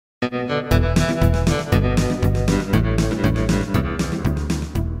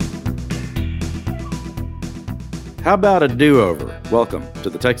How about a do-over? Welcome to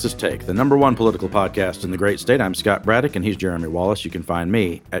the Texas Take, the number one political podcast in the great state. I'm Scott Braddock, and he's Jeremy Wallace. You can find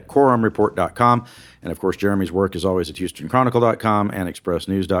me at quorumreport.com. And, of course, Jeremy's work is always at HoustonChronicle.com and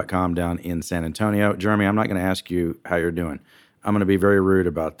ExpressNews.com down in San Antonio. Jeremy, I'm not going to ask you how you're doing. I'm going to be very rude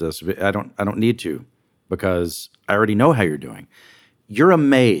about this. I don't need to, because I already know how you're doing. You're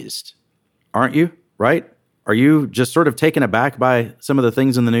amazed, aren't you? Right? Are you just sort of taken aback by some of the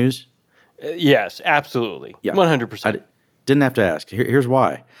things in the news? Yes, absolutely. Yeah. 100%. I didn't have to ask. Here's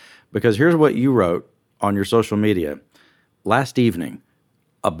why. Because here's what you wrote on your social media last evening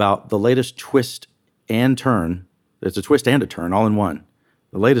about the latest twist and turn. It's a twist and a turn all in one.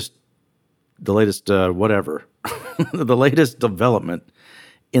 The latest whatever. The latest development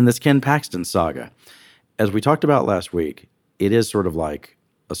in this Ken Paxton saga. As we talked about last week, it is sort of like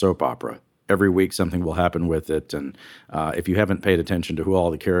a soap opera. Every week something will happen with it, and if you haven't paid attention to who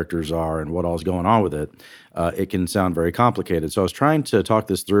all the characters are and what all is going on with it, it can sound very complicated. So I was trying to talk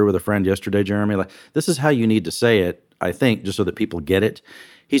this through with a friend yesterday, Jeremy. Like, this is how you need to say it, I think, just so that people get it.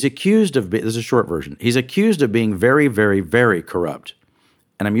 He's accused of, this is a short version, he's accused of being very, very, very corrupt.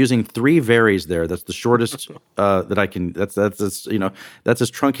 And I'm using three veries there. That's the shortest that I can. That's as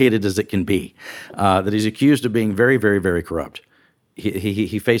truncated as it can be. That he's accused of being very, very, very corrupt.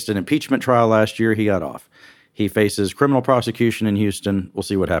 He faced an impeachment trial last year. He got off. He faces criminal prosecution in Houston. We'll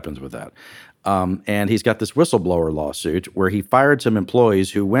see what happens with that. And he's got this whistleblower lawsuit where he fired some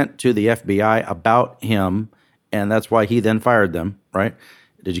employees who went to the FBI about him, and that's why he then fired them, right?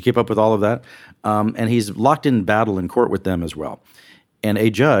 Did you keep up with all of that? And he's locked in battle in court with them as well. And a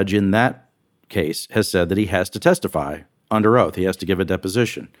judge in that case has said that he has to testify under oath. He has to give a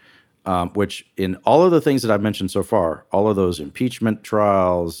deposition. Which in all of the things that I've mentioned so far, all of those impeachment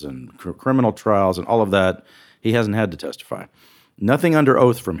trials and criminal trials and all of that, he hasn't had to testify. Nothing under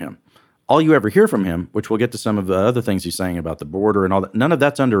oath from him. All you ever hear from him, which we'll get to some of the other things he's saying about the border and all that, none of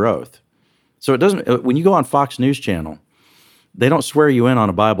that's under oath. So it doesn't, when you go on Fox News Channel, they don't swear you in on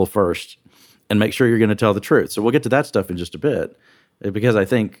a Bible first and make sure you're going to tell the truth. So we'll get to that stuff in just a bit, because I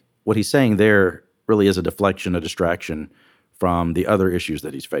think what he's saying there really is a deflection, a distraction from the other issues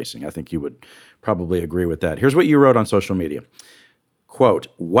that he's facing. I think you would probably agree with that. Here's what you wrote on social media. Quote,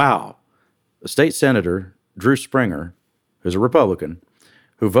 wow, the state senator, Drew Springer, who's a Republican,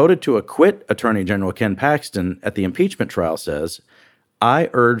 who voted to acquit Attorney General Ken Paxton at the impeachment trial says, I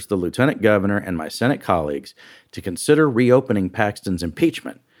urge the lieutenant governor and my Senate colleagues to consider reopening Paxton's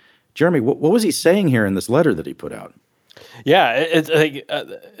impeachment. Jeremy, what was he saying here in this letter that he put out? Yeah,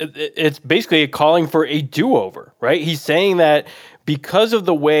 it's basically calling for a do-over, right? He's saying that because of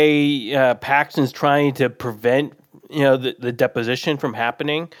the way Paxton's trying to prevent, the deposition from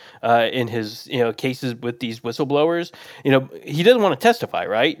happening in his, cases with these whistleblowers, he doesn't want to testify,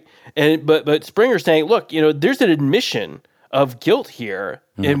 right? But Springer's saying, look, there's an admission of guilt here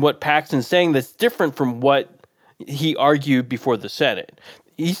in what Paxton's saying that's different from what he argued before the Senate.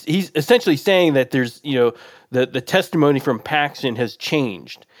 He's essentially saying that there's, the testimony from Paxton has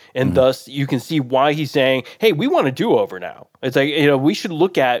changed. And thus you can see why he's saying, hey, we want to do over now. It's like, we should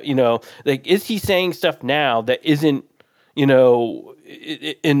look at, is he saying stuff now that isn't,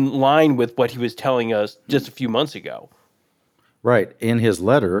 in line with what he was telling us just a few months ago? Right. In his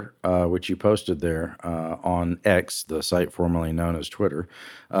letter, which you posted there on X, the site formerly known as Twitter,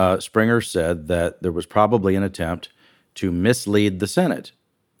 Springer said that there was probably an attempt to mislead the Senate.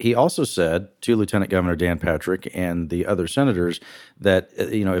 He also said to Lieutenant Governor Dan Patrick and the other senators that,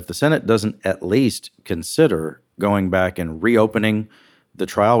 if the Senate doesn't at least consider going back and reopening the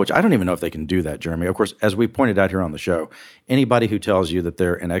trial, which I don't even know if they can do that, Jeremy. Of course, as we pointed out here on the show, anybody who tells you that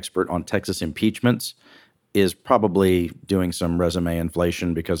they're an expert on Texas impeachments is probably doing some resume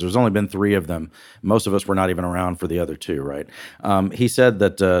inflation, because there's only been 3 of them. Most of us were not even around for the other 2, right? He said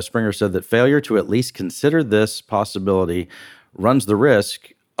that, Springer said that failure to at least consider this possibility runs the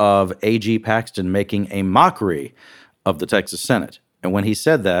risk of A.G. Paxton making a mockery of the Texas Senate. And when he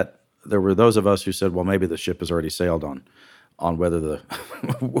said that, there were those of us who said, well, maybe the ship has already sailed on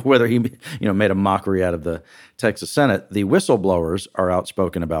whether he made a mockery out of the Texas Senate. The whistleblowers are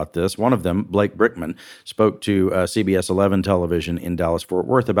outspoken about this. One of them, Blake Brickman, spoke to CBS 11 television in Dallas-Fort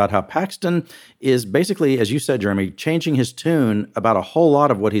Worth about how Paxton is basically, as you said, Jeremy, changing his tune about a whole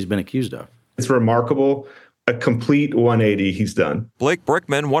lot of what he's been accused of. It's remarkable a complete 180 he's done. Blake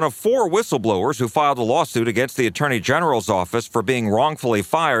Brickman, one of 4 whistleblowers who filed a lawsuit against the Attorney General's office for being wrongfully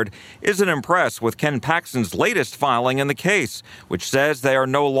fired, isn't impressed with Ken Paxton's latest filing in the case, which says they are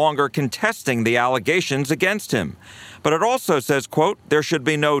no longer contesting the allegations against him. But it also says, quote, there should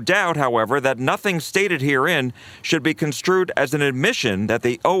be no doubt, however, that nothing stated herein should be construed as an admission that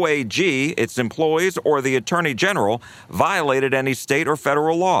the OAG, its employees, or the Attorney General violated any state or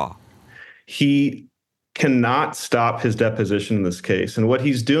federal law. He cannot stop his deposition in this case. And what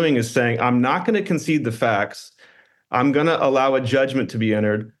he's doing is saying, I'm not going to concede the facts. I'm going to allow a judgment to be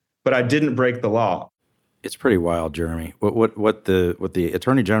entered, but I didn't break the law. It's pretty wild, Jeremy. What the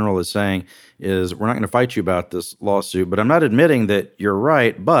Attorney General is saying is, we're not going to fight you about this lawsuit, but I'm not admitting that you're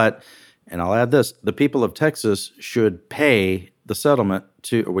right. But, and I'll add this, the people of Texas should pay the settlement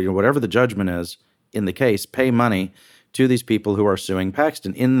to, whatever the judgment is in the case, pay money to these people who are suing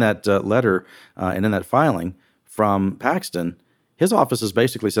Paxton. In that letter and in that filing from Paxton, his office has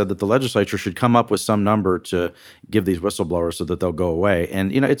basically said that the legislature should come up with some number to give these whistleblowers so that they'll go away.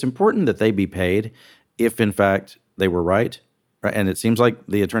 And, it's important that they be paid if, in fact, they were right. And it seems like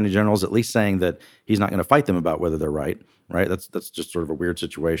the Attorney General is at least saying that he's not going to fight them about whether they're right. That's just sort of a weird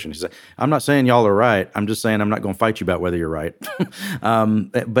situation. He said, I'm not saying y'all are right. I'm just saying I'm not going to fight you about whether you're right.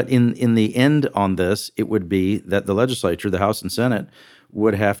 But in the end on this, it would be that the legislature, the House and Senate,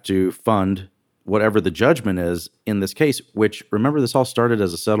 would have to fund whatever the judgment is in this case, which, remember, this all started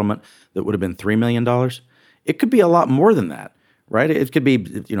as a settlement that would have been $3 million. It could be a lot more than that. Right? It could be,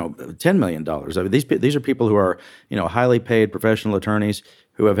 $10 million. I mean, these are people who are, highly paid professional attorneys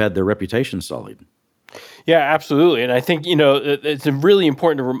who have had their reputation sullied. Yeah, absolutely. And I think, it's really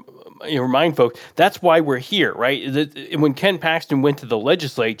important to remind folks, that's why we're here, right? When Ken Paxton went to the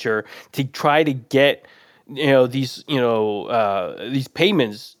legislature to try to get, these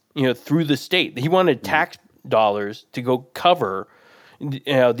payments, through the state, he wanted tax dollars to go cover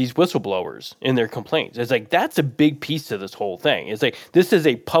these whistleblowers in their complaints. It's like, that's a big piece of this whole thing. It's like, this is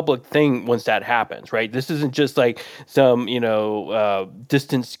a public thing once that happens, right? This isn't just like some,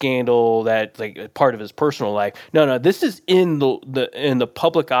 distant scandal that's like part of his personal life. No, this is in the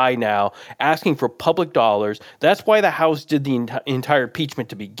public eye now, asking for public dollars. That's why the House did the entire impeachment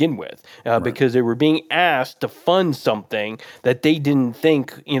to begin with, because they were being asked to fund something that they didn't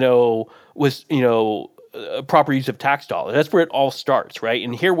think, was, proper use of tax dollars. That's where it all starts, right?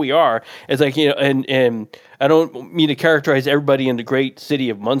 And here we are. It's like, and I don't mean to characterize everybody in the great city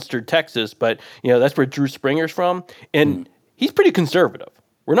of Munster, Texas, but, that's where Drew Springer's from. And he's pretty conservative.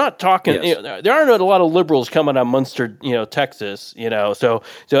 We're not talking, yes. There aren't a lot of liberals coming on Munster, Texas, So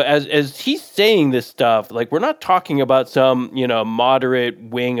as he's saying this stuff, like, we're not talking about some, moderate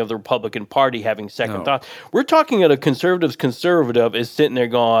wing of the Republican Party having second thoughts. We're talking about a conservative is sitting there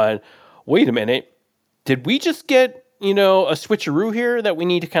going, wait a minute, did we just get, a switcheroo here that we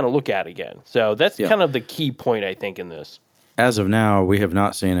need to kind of look at again? So that's kind of the key point, I think, in this. As of now, we have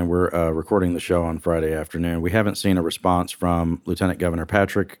not seen, and we're recording the show on Friday afternoon, we haven't seen a response from Lieutenant Governor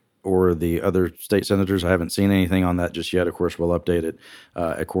Patrick or the other state senators. I haven't seen anything on that just yet. Of course, we'll update it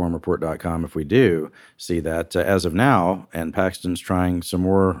at quorumreport.com if we do see that. As of now, and Paxton's trying some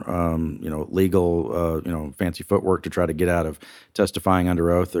more, legal, fancy footwork to try to get out of testifying under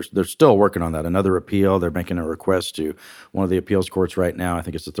oath. They're still working on that. Another appeal. They're making a request to one of the appeals courts right now. I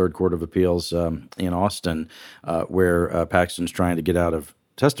think it's the Third Court of Appeals in Austin, where Paxton's trying to get out of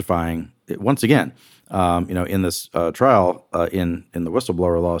testifying once again. In this trial in the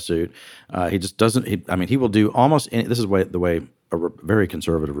whistleblower lawsuit, he just doesn't. He will do almost any. This is the way a very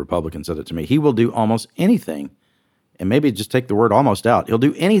conservative Republican said it to me. He will do almost anything, and maybe just take the word "almost" out. He'll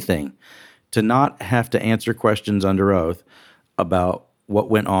do anything to not have to answer questions under oath about what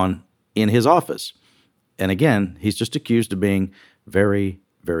went on in his office. And again, he's just accused of being very,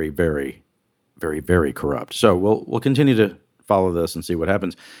 very, very, very, very corrupt. So we'll continue to follow this and see what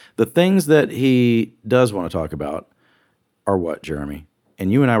happens. The things that he does want to talk about are what, Jeremy?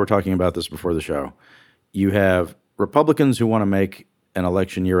 And you and I were talking about this before the show. You have Republicans who want to make an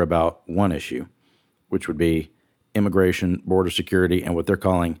election year about one issue, which would be immigration, border security, and what they're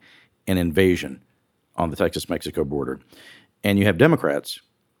calling an invasion on the Texas-Mexico border. And you have Democrats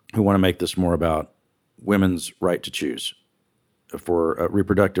who want to make this more about women's right to choose for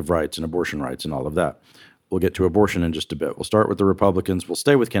reproductive rights and abortion rights and all of that. We'll get to abortion in just a bit. We'll start with the Republicans. We'll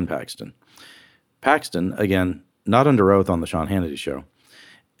stay with Ken Paxton. Paxton, again, not under oath on the Sean Hannity show,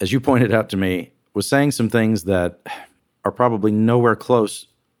 as you pointed out to me, was saying some things that are probably nowhere close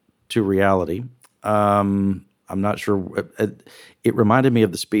to reality. I'm not sure. It reminded me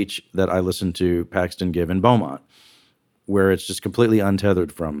of the speech that I listened to Paxton give in Beaumont, where it's just completely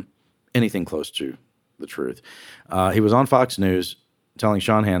untethered from anything close to the truth. He was on Fox News telling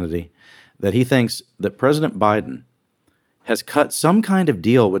Sean Hannity that he thinks that President Biden has cut some kind of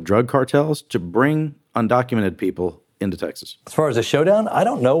deal with drug cartels to bring undocumented people into Texas. As far as a showdown, I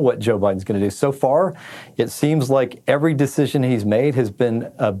don't know what Joe Biden's going to do. So far, it seems like every decision he's made has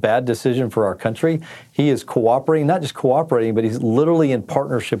been a bad decision for our country. He is cooperating, not just cooperating, but he's literally in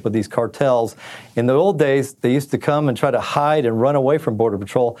partnership with these cartels. In the old days, they used to come and try to hide and run away from Border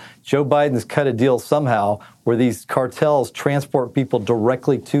Patrol. Joe Biden's cut a deal somehow where these cartels transport people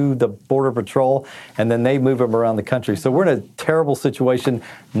directly to the Border Patrol, and then they move them around the country. So we're in a terrible situation,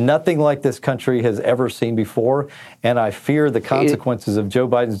 nothing like this country has ever seen before, and I fear the consequences of Joe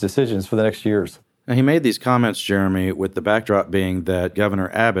Biden's decisions for the next years. Now, he made these comments, Jeremy, with the backdrop being that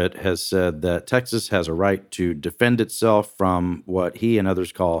Governor Abbott has said that Texas has a right to defend itself from what he and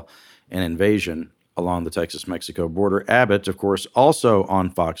others call an invasion along the Texas-Mexico border. Abbott, of course, also on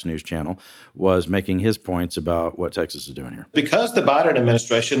Fox News Channel, was making his points about what Texas is doing here. Because the Biden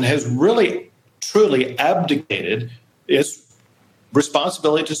administration has really, truly abdicated its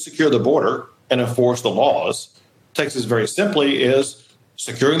responsibility to secure the border and enforce the laws, Texas very simply is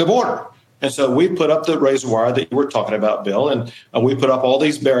securing the border. And so we put up the razor wire that you were talking about, Bill, and we put up all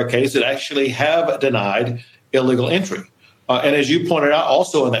these barricades that actually have denied illegal entry. And as you pointed out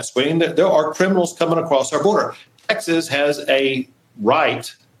also in that screen, there are criminals coming across our border. Texas has a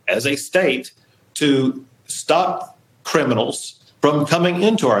right as a state to stop criminals from coming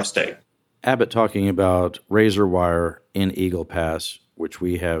into our state. Abbott talking about razor wire in Eagle Pass, which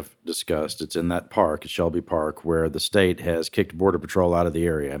we have discussed. It's in that park, Shelby Park, where the state has kicked Border Patrol out of the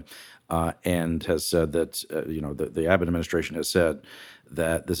area and has said that, the Abbott administration has said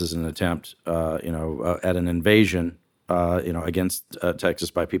that this is an attempt, at an invasion against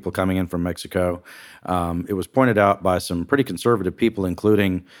Texas by people coming in from Mexico. It was pointed out by some pretty conservative people,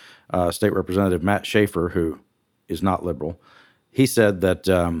 including State Representative Matt Schaefer, who is not liberal. He said that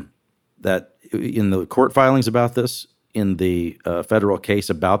that in the court filings about this, in the federal case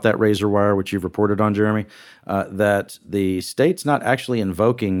about that razor wire, which you've reported on, Jeremy, that the state's not actually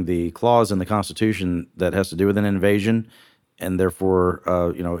invoking the clause in the Constitution that has to do with an invasion, and therefore,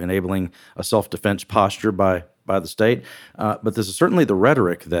 enabling a self-defense posture by the state. But this is certainly the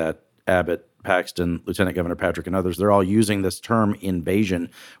rhetoric that Abbott, Paxton, Lieutenant Governor Patrick, and others, they're all using this term invasion,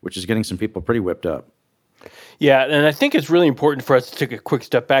 which is getting some people pretty whipped up. Yeah, and I think it's really important for us to take a quick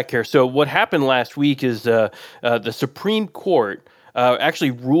step back here. So what happened last week is the Supreme Court actually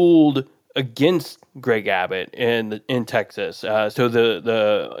ruled against Greg Abbott in Texas.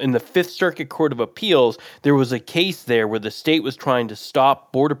 So in the Fifth Circuit Court of Appeals, there was a case there where the state was trying to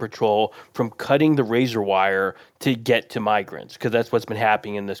stop Border Patrol from cutting the razor wire to get to migrants, because that's what's been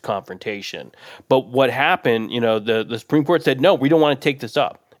happening in this confrontation. But what happened, the Supreme Court said, no, we don't want to take this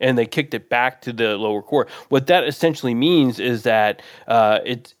up. And they kicked it back to the lower court. What that essentially means is that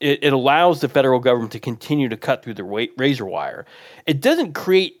it allows the federal government to continue to cut through the razor wire. It doesn't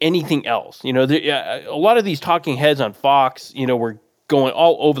create anything else. A lot of these talking heads on Fox, were going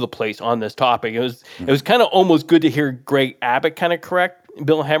all over the place on this topic. It was kind of almost good to hear Greg Abbott kind of correct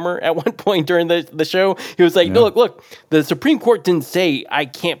Bill Hemmer at one point during the show. He was like, yeah. Look, the Supreme Court didn't say I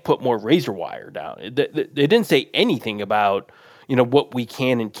can't put more razor wire down. They didn't say anything about what we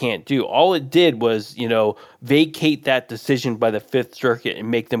can and can't do. All it did was, vacate that decision by the Fifth Circuit and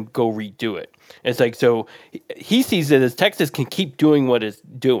make them go redo it. It's like, so he sees it as Texas can keep doing what it's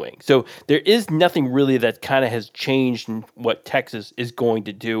doing. So there is nothing really that kind of has changed in what Texas is going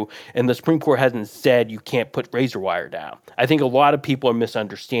to do. And the Supreme Court hasn't said you can't put razor wire down. I think a lot of people are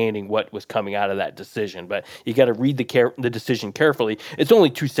misunderstanding what was coming out of that decision, but you got to read the decision carefully. It's only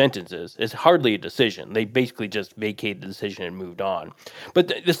 2 sentences. It's hardly a decision. They basically just vacated the decision and moved on.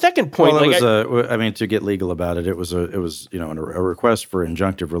 But the second point, to get legal about it, it was a request for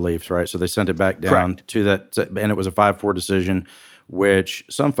injunctive relief, right? So they sent it back down to that, and it was a 5-4 decision, which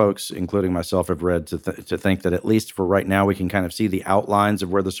some folks, including myself, have read to think that at least for right now, we can kind of see the outlines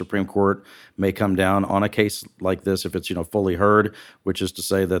of where the Supreme Court may come down on a case like this if it's fully heard, which is to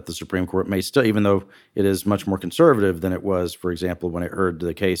say that the Supreme Court may still, even though it is much more conservative than it was, for example, when it heard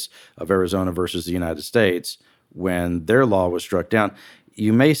the case of Arizona versus the United States, when their law was struck down.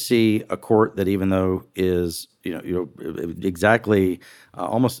 You may see a court that, even though is exactly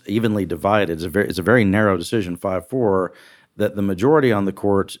almost evenly divided, it's a very narrow decision, 5-4, that the majority on the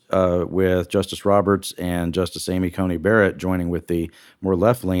court, with Justice Roberts and Justice Amy Coney Barrett joining with the more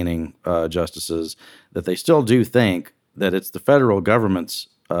left-leaning justices, that they still do think that it's the federal government's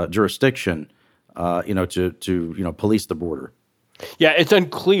jurisdiction, to police the border. Yeah, it's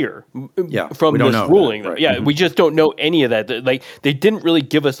unclear from we don't this know ruling. that, right. Yeah, we just don't know any of that. Like, they didn't really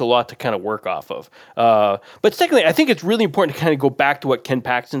give us a lot to kind of work off of. But secondly, I think it's really important to kind of go back to what Ken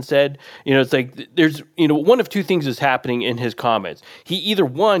Paxton said. It's like there's, one of two things is happening in his comments. He either,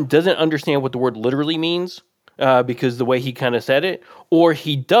 one, doesn't understand what the word literally means, because the way he kind of said it, or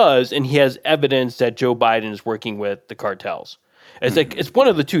he does, and he has evidence that Joe Biden is working with the cartels. It's like, it's one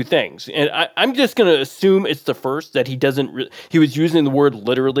of the two things. And I'm just going to assume it's the first, that he doesn't, he was using the word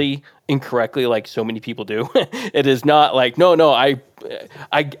literally incorrectly, like so many people do. It is not like, no,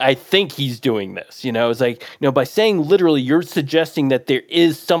 I think he's doing this. It's like, by saying literally, you're suggesting that there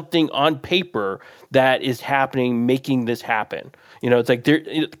is something on paper that is happening, making this happen. It's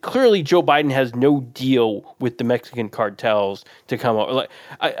like clearly Joe Biden has no deal with the Mexican cartels to come over. Like,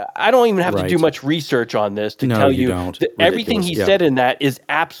 I don't even have to do much research on this to tell you that everything he said in that is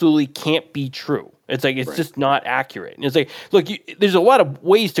absolutely can't be true. It's like, it's just not accurate. And it's like, look, there's a lot of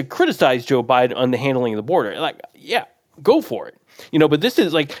ways to criticize Joe Biden on the handling of the border. Like, yeah, go for it. But this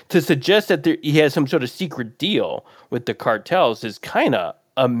is like, to suggest that he has some sort of secret deal with the cartels is kind of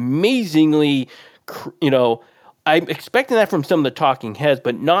amazingly, I'm expecting that from some of the talking heads,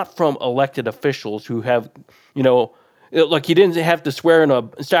 but not from elected officials who have, like, he didn't have to swear in a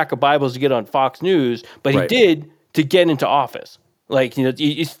stack of Bibles to get on Fox News, but he did to get into office. Like,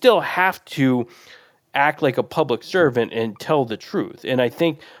 you still have to act like a public servant and tell the truth. And I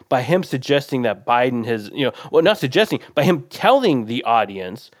think by him suggesting that Biden has, not suggesting, by him telling the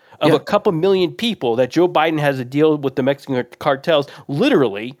audience of a couple million people that Joe Biden has a deal with the Mexican cartels,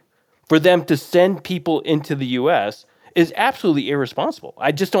 literally, for them to send people into the U.S. is absolutely irresponsible.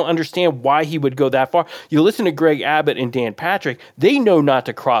 I just don't understand why he would go that far. You listen to Greg Abbott and Dan Patrick, they know not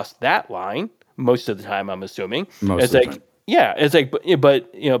to cross that line most of the time, I'm assuming. Most of the time. Yeah, it's like,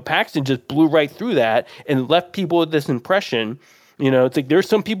 but Paxton just blew right through that and left people with this impression. It's like there's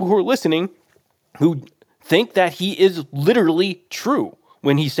some people who are listening who think that he is literally true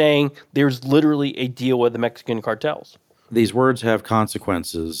when he's saying there's literally a deal with the Mexican cartels. These words have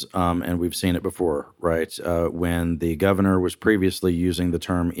consequences, and we've seen it before, right? When the governor was previously using the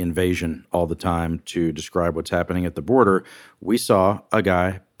term invasion all the time to describe what's happening at the border, we saw a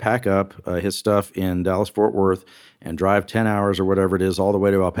guy pack up his stuff in Dallas-Fort Worth and drive 10 hours or whatever it is all the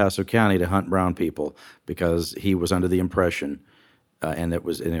way to El Paso County to hunt brown people because he was under the impression, and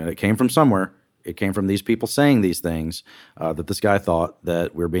it came from somewhere, it came from these people saying these things, that this guy thought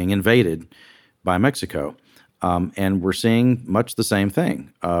that we're being invaded by Mexico. And we're seeing much the same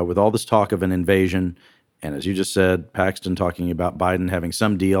thing with all this talk of an invasion. And as you just said, Paxton talking about Biden having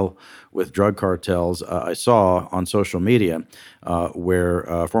some deal with drug cartels. I saw on social media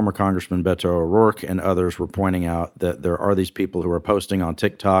where former Congressman Beto O'Rourke and others were pointing out that there are these people who are posting on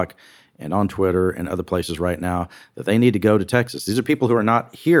TikTok and on Twitter and other places right now that they need to go to Texas. These are people who are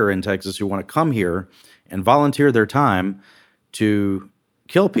not here in Texas who want to come here and volunteer their time to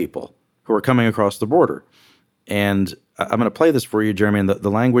kill people who are coming across the border. And I'm going to play this for you, Jeremy, and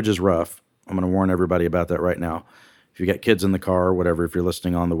the language is rough. I'm going to warn everybody about that right now. If you got kids in the car or whatever, if you're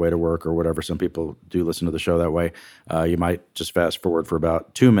listening on the way to work or whatever, some people do listen to the show that way, you might just fast forward for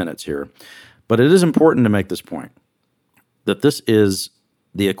about 2 minutes here. But it is important to make this point, that this is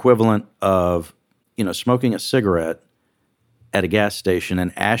the equivalent of, smoking a cigarette at a gas station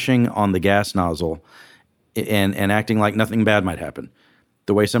and ashing on the gas nozzle and acting like nothing bad might happen.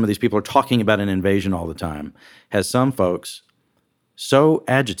 The way some of these people are talking about an invasion all the time has some folks so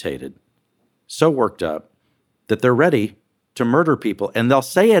agitated, so worked up, that they're ready to murder people, and they'll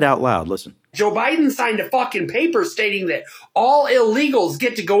say it out loud. Listen. Joe Biden signed a fucking paper stating that all illegals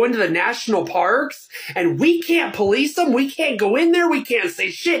get to go into the national parks, and we can't police them, we can't go in there, we can't say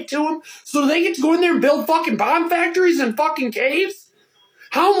shit to them, so they get to go in there and build fucking bomb factories and fucking caves?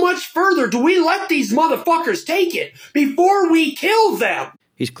 How much further do we let these motherfuckers take it before we kill them?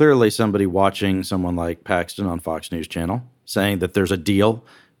 He's clearly somebody watching someone like Paxton on Fox News Channel saying that there's a deal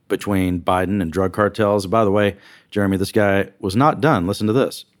between Biden and drug cartels. By the way, Jeremy, this guy was not done. Listen to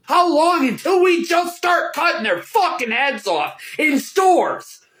this. How long until we just start cutting their fucking heads off in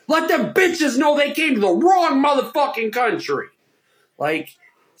stores? Let them bitches know they came to the wrong motherfucking country. Like,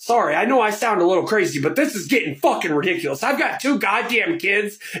 sorry, I know I sound a little crazy, but this is getting fucking ridiculous. I've got 2 goddamn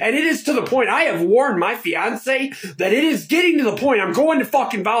kids, and it is to the point I have warned my fiance that it is getting to the point I'm going to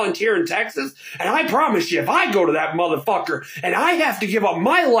fucking volunteer in Texas, and I promise you, if I go to that motherfucker and I have to give up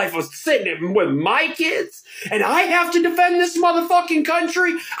my life of sitting with my kids, and I have to defend this motherfucking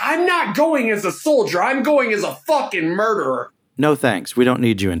country, I'm not going as a soldier. I'm going as a fucking murderer. No thanks. We don't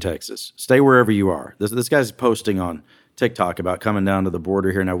need you in Texas. Stay wherever you are. This guy's posting on TikTok about coming down to the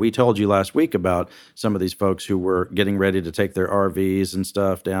border here. Now, we told you last week about some of these folks who were getting ready to take their RVs and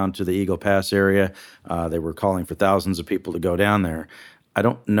stuff down to the Eagle Pass area. They were calling for thousands of people to go down there. I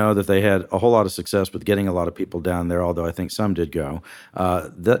don't know that they had a whole lot of success with getting a lot of people down there, although I think some did go.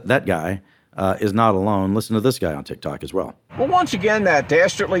 That guy is not alone. Listen to this guy on TikTok as well. Well, once again, that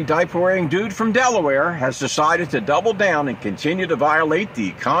dastardly diaper-wearing dude from Delaware has decided to double down and continue to violate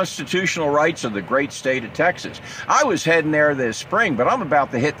the constitutional rights of the great state of Texas. I was heading there this spring, but I'm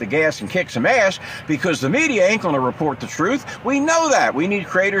about to hit the gas and kick some ass because the media ain't going to report the truth. We know that. We need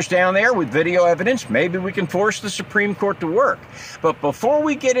creators down there with video evidence. Maybe we can force the Supreme Court to work. But before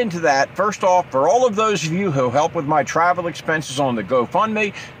we get into that, first off, for all of those of you who help with my travel expenses on the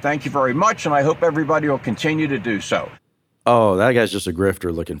GoFundMe, thank you very much, and I hope everybody will continue to do so. Oh, that guy's just a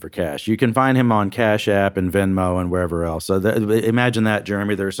grifter looking for cash. You can find him on Cash App and Venmo and wherever else. So imagine that,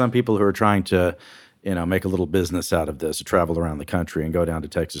 Jeremy. There are some people who are trying to, make a little business out of this, to travel around the country and go down to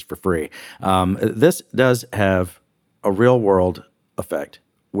Texas for free. This does have a real world effect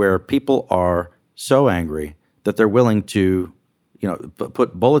where people are so angry that they're willing to,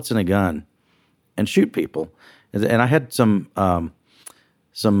 put bullets in a gun and shoot people. And I had some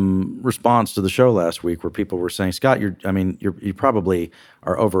response to the show last week where people were saying, Scott, you probably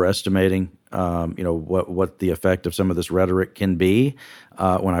are overestimating, what the effect of some of this rhetoric can be.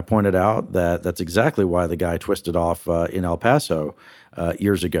 When I pointed out that that's exactly why the guy twisted off in El Paso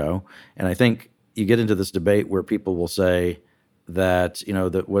years ago. And I think you get into this debate where people will say that,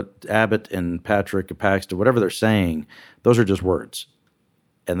 that what Abbott and Patrick Paxton, whatever they're saying, those are just words.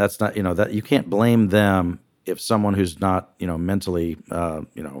 And that's not, that you can't blame them if someone who's not, mentally,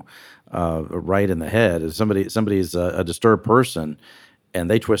 right in the head, is somebody's a disturbed person, and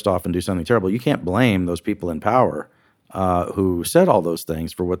they twist off and do something terrible. You can't blame those people in power who said all those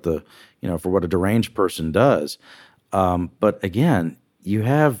things for what for what a deranged person does. But again, you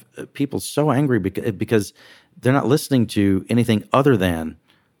have people so angry because they're not listening to anything other than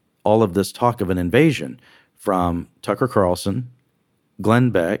all of this talk of an invasion from Tucker Carlson,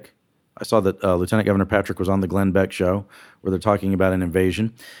 Glenn Beck. I saw that Lieutenant Governor Patrick was on the Glenn Beck show where they're talking about an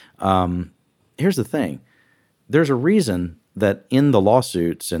invasion. Here's the thing. There's a reason that in the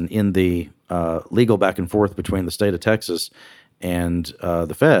lawsuits and in the legal back and forth between the state of Texas and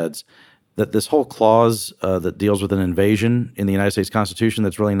the feds, that this whole clause that deals with an invasion in the United States Constitution,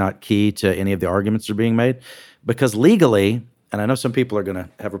 that's really not key to any of the arguments that are being made. Because legally, and I know some people are going to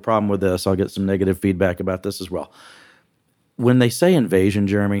have a problem with this, I'll get some negative feedback about this as well. When they say invasion,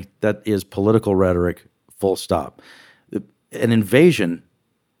 Jeremy, that is political rhetoric, full stop. An invasion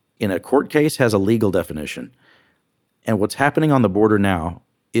in a court case has a legal definition. And what's happening on the border now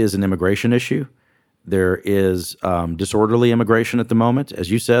is an immigration issue. There is disorderly immigration at the moment. As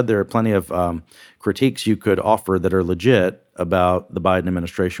you said, there are plenty of critiques you could offer that are legit about the Biden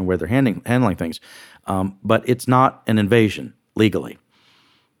administration, where they're handling things. But it's not an invasion legally.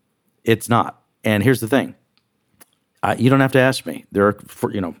 It's not. And here's the thing. You don't have to ask me. There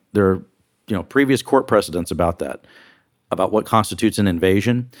are previous court precedents about that, about what constitutes an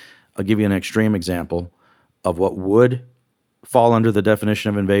invasion. I'll give you an extreme example of what would fall under the definition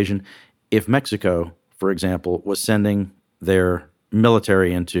of invasion. If Mexico, for example, was sending their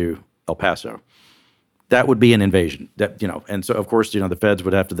military into El Paso, that would be an invasion. And so of course, the feds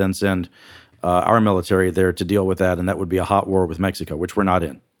would have to then send our military there to deal with that, and that would be a hot war with Mexico, which we're not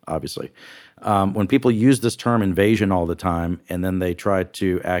in, obviously. When people use this term invasion all the time, and then they try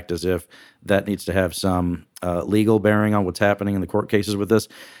to act as if that needs to have some legal bearing on what's happening in the court cases with this,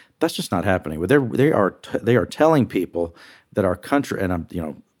 that's just not happening. They are telling people that our country,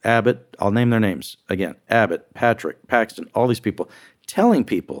 and Abbott, I'll name their names again, Abbott, Patrick, Paxton, all these people, telling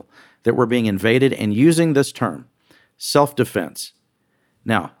people that we're being invaded and using this term, self-defense.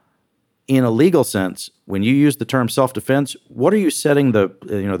 Now, in a legal sense, when you use the term self-defense, what are you setting the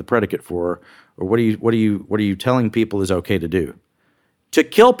predicate for, or what are you telling people is okay to do? To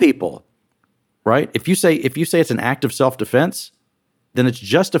kill people, right? If you say it's an act of self-defense, then it's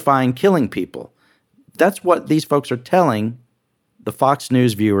justifying killing people. That's what these folks are telling the Fox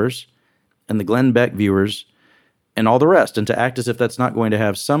News viewers and the Glenn Beck viewers and all the rest. And to act as if that's not going to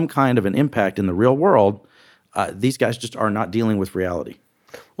have some kind of an impact in the real world, these guys just are not dealing with reality.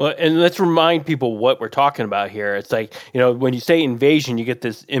 Well, and let's remind people what we're talking about here. It's like, when you say invasion, you get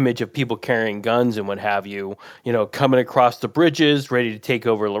this image of people carrying guns and what have you, coming across the bridges, ready to take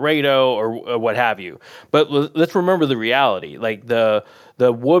over Laredo or what have you. But let's remember the reality. Like the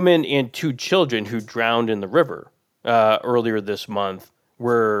woman and 2 children who drowned in the river earlier this month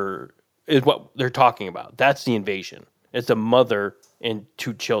is what they're talking about. That's the invasion. It's a mother and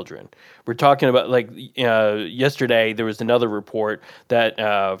 2 children. We're talking about yesterday there was another report that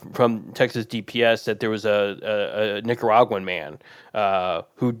from Texas DPS that there was a Nicaraguan man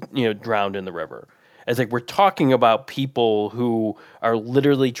who drowned in the river. It's like we're talking about people who are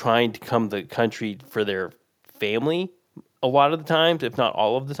literally trying to come to the country for their family a lot of the times, if not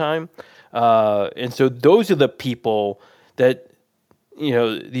all of the time. And so those are the people that,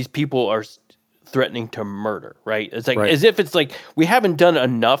 these people are threatening to murder, right? It's like as if it's like we haven't done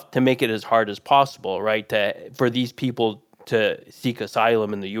enough to make it as hard as possible, right? For these people to seek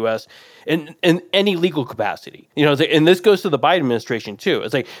asylum in the U.S. in any legal capacity. And this goes to the Biden administration too.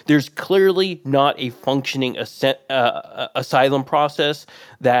 It's like there's clearly not a functioning asylum process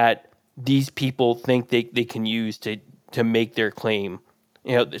that these people think they can use to make their claim.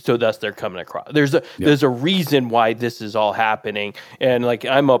 So thus they're coming across. There's a reason why this is all happening, and like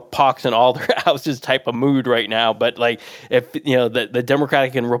I'm a pox in all their houses type of mood right now. But like if the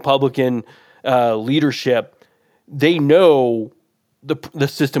Democratic and Republican leadership, they know the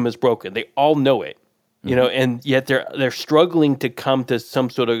system is broken. They all know it, and yet they're struggling to come to some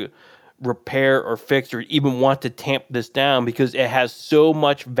sort of repair or fix or even want to tamp this down because it has so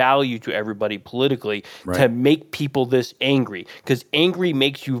much value to everybody politically to make people this angry, because angry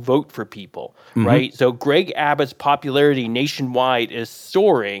makes you vote for people, right? So Greg Abbott's popularity nationwide is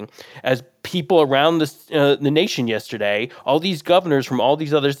soaring as people around the nation yesterday, all these governors from all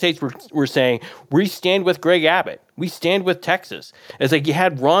these other states were saying, we stand with Greg Abbott. We stand with Texas. It's like you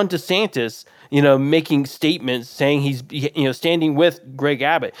had Ron DeSantis making statements saying he's, standing with Greg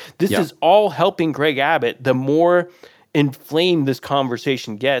Abbott. This is all helping Greg Abbott. The more inflamed this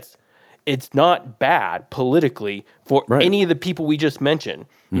conversation gets, it's not bad politically for any of the people we just mentioned.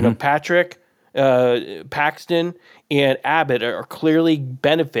 Patrick, Paxton, and Abbott are clearly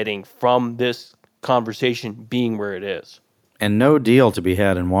benefiting from this conversation being where it is. And no deal to be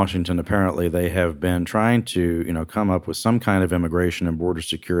had in Washington. Apparently, they have been trying to, come up with some kind of immigration and border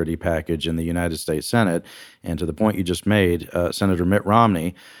security package in the United States Senate. And to the point you just made, Senator Mitt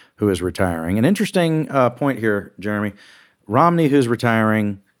Romney, who is retiring. An interesting point here, Jeremy. Romney, who's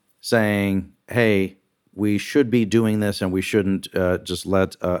retiring, saying, hey, we should be doing this and we shouldn't just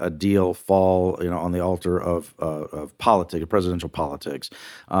let a deal fall, on the altar of politics, presidential politics.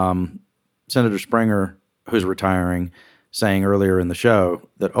 Senator Springer, who's retiring, saying earlier in the show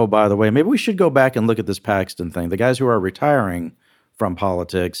that, oh, by the way, maybe we should go back and look at this Paxton thing. The guys who are retiring from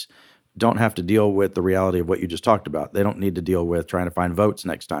politics don't have to deal with the reality of what you just talked about. They don't need to deal with trying to find votes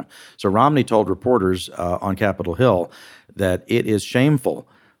next time. So Romney told reporters on Capitol Hill that it is shameful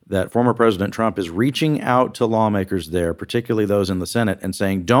that former President Trump is reaching out to lawmakers there, particularly those in the Senate, and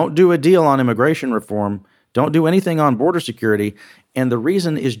saying, don't do a deal on immigration reform. Don't do anything on border security. And the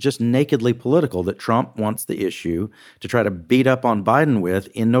reason is just nakedly political, that Trump wants the issue to try to beat up on Biden with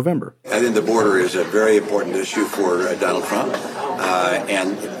in November. I think the border is a very important issue for Donald Trump.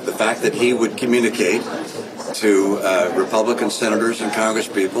 And the fact that he would communicate to Republican senators and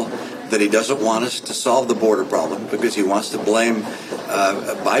congresspeople that he doesn't want us to solve the border problem because he wants to blame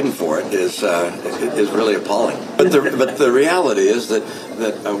Biden for it is really appalling. But the reality is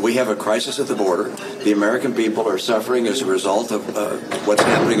that we have a crisis at the border. The American people are suffering as a result of what's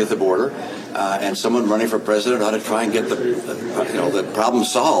happening at the border, and someone running for president ought to try and get the problem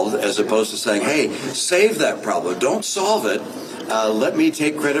solved, as opposed to saying, "Hey, save that problem. Don't solve it. Let me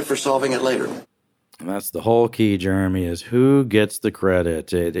take credit for solving it later." And that's the whole key, Jeremy, is who gets the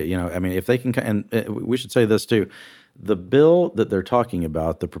credit. If they can, and we should say this too, the bill that they're talking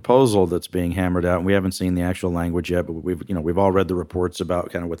about, the proposal that's being hammered out, and we haven't seen the actual language yet, but we've all read the reports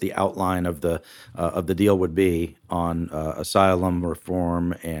about kind of what the outline of the deal would be on asylum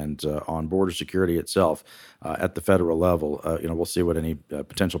reform and on border security itself at the federal level. We'll see what any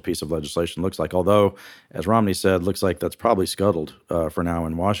potential piece of legislation looks like. Although, as Romney said, looks like that's probably scuttled for now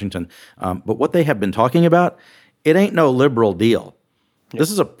in Washington. But what they have been talking about, it ain't no liberal deal. This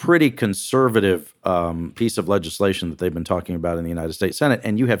is a pretty conservative piece of legislation that they've been talking about in the United States Senate,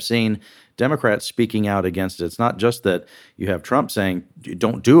 and you have seen Democrats speaking out against it. It's not just that you have Trump saying,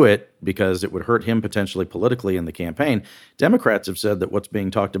 don't do it because it would hurt him potentially politically in the campaign. Democrats have said that what's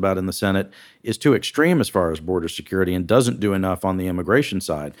being talked about in the Senate is too extreme as far as border security and doesn't do enough on the immigration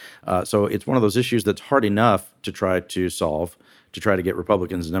side. So it's one of those issues that's hard enough to try to solve, to try to get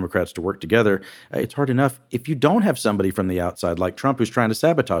Republicans and Democrats to work together. It's hard enough if you don't have somebody from the outside like Trump who's trying to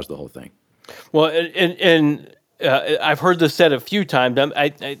sabotage the whole thing. Well, and I've heard this said a few times. I'm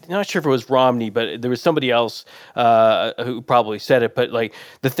not sure if it was Romney, but there was somebody else who probably said it. But like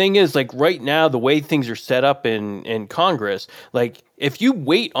the thing is, like right now, the way things are set up in Congress, like if you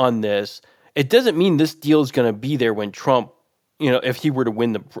wait on this, it doesn't mean this deal is going to be there when Trump if he were to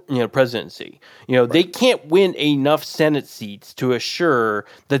win the presidency. They can't win enough Senate seats to assure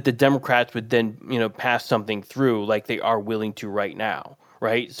that the Democrats would then pass something through like they are willing to right now,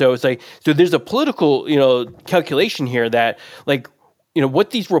 right? So it's like, so there's a political calculation here that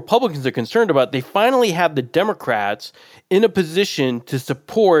what these Republicans are concerned about. They finally have the Democrats in a position to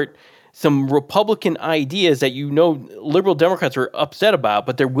support some Republican ideas that liberal Democrats are upset about,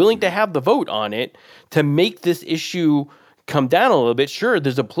 but they're willing to have the vote on it to make this issue come down a little bit. Sure,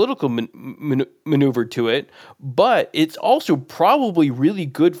 there's a political maneuver to it, but it's also probably really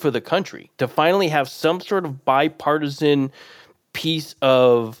good for the country to finally have some sort of bipartisan piece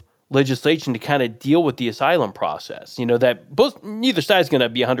of legislation to kind of deal with the asylum process, that neither side is going to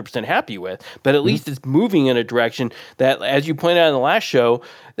be 100% happy with, but at least it's moving in a direction that, as you pointed out in the last show,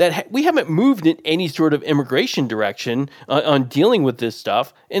 that we haven't moved in any sort of immigration direction on dealing with this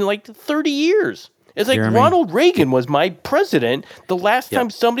stuff in 30 years. It's like Jeremy? Ronald Reagan was my president the last time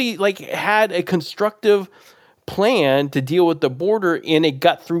somebody had a constructive plan to deal with the border and it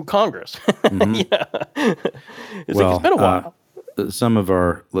got through Congress. It's been a while. Some of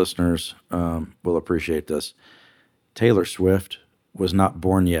our listeners will appreciate this. Taylor Swift was not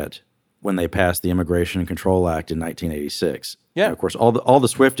born yet when they passed the Immigration and Control Act in 1986. Yeah, and of course, all the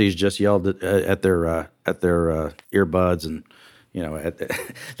Swifties just yelled at their earbuds, and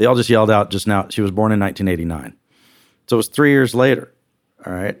they all just yelled out just now. She was born in 1989, so it was 3 years later.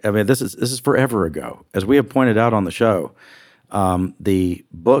 All right, I mean this is forever ago. As we have pointed out on the show, the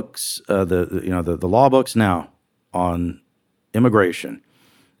books, the law books now on immigration,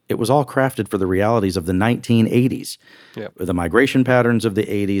 it was all crafted for the realities of the 1980s, the migration patterns of the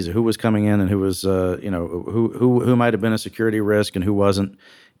 80s, who was coming in and who was, who might have been a security risk and who wasn't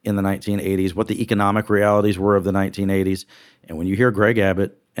in the 1980s, what the economic realities were of the 1980s. And when you hear Greg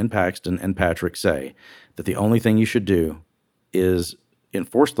Abbott and Paxton and Patrick say that the only thing you should do is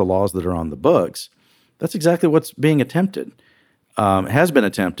enforce the laws that are on the books, that's exactly what's being attempted, has been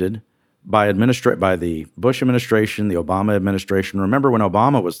attempted by the Bush administration, the Obama administration. Remember when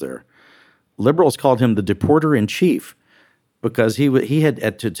Obama was there, liberals called him the deporter in chief because he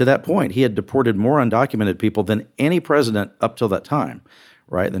had to that point he had deported more undocumented people than any president up till that time,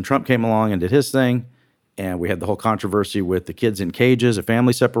 right? Then Trump came along and did his thing, and we had the whole controversy with the kids in cages,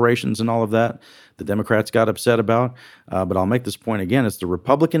 family separations, and all of that. The Democrats got upset about, but I'll make this point again: it's the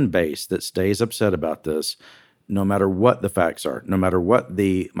Republican base that stays upset about this. No matter what the facts are, no matter what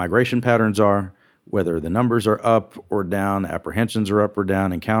the migration patterns are, whether the numbers are up or down, apprehensions are up or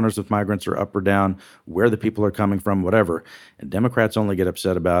down, encounters with migrants are up or down, where the people are coming from, whatever. And Democrats only get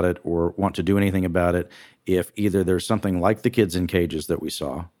upset about it or want to do anything about it if either there's something like the kids in cages that we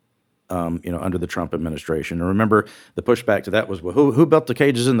saw, under the Trump administration. And remember, the pushback to that was, well, who built the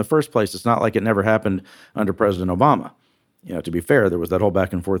cages in the first place? It's not like it never happened under President Obama. To be fair, there was that whole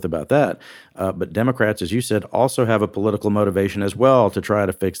back and forth about that. But Democrats, as you said, also have a political motivation as well to try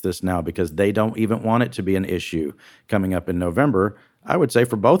to fix this now because they don't even want it to be an issue coming up in November. I would say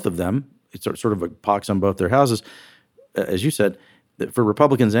for both of them, it's sort of a pox on both their houses. As you said, that for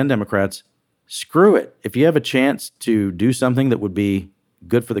Republicans and Democrats, screw it. If you have a chance to do something that would be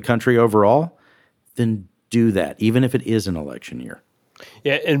good for the country overall, then do that, even if it is an election year.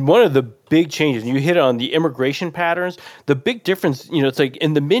 Yeah, and one of the big changes, you hit on the immigration patterns, the big difference, it's like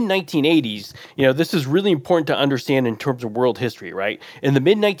in the mid-1980s, this is really important to understand in terms of world history, right? In the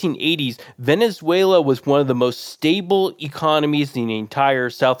mid-1980s, Venezuela was one of the most stable economies in the entire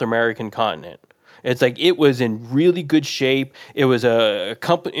South American continent. It's like it was in really good shape. It was a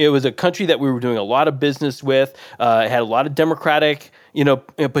country that we were doing a lot of business with. It had a lot of democratic,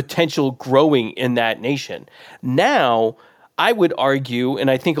 potential growing in that nation. Now, I would argue,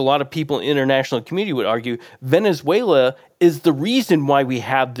 and I think a lot of people in the international community would argue, Venezuela is the reason why we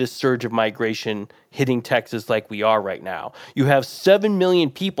have this surge of migration hitting Texas like we are right now. You have 7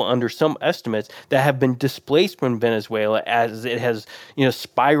 million people under some estimates that have been displaced from Venezuela as it has,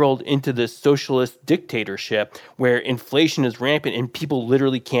 spiraled into this socialist dictatorship where inflation is rampant and people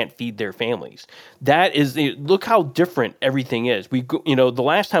literally can't feed their families. That is, look how different everything is. The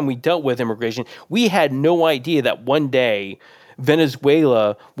last time we dealt with immigration, we had no idea that one day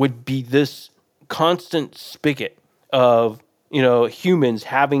Venezuela would be this constant spigot of humans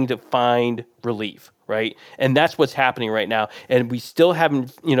having to find relief, right? And that's what's happening right now. And we still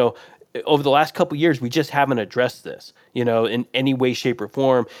haven't, over the last couple of years, we just haven't addressed this, in any way, shape, or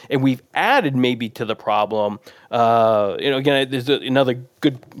form. And we've added maybe to the problem. Again, there's another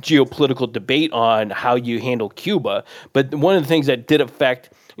good geopolitical debate on how you handle Cuba. But one of the things that did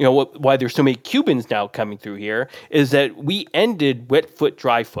affect, why there's so many Cubans now coming through here is that we ended wet foot,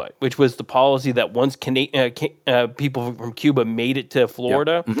 dry foot, which was the policy that once people from Cuba made it to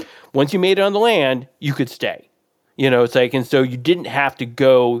Florida, once you made it on the land, you could stay. And so you didn't have to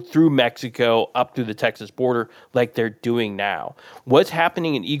go through Mexico up through the Texas border like they're doing now. What's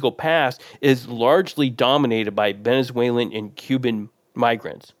happening in Eagle Pass is largely dominated by Venezuelan and Cuban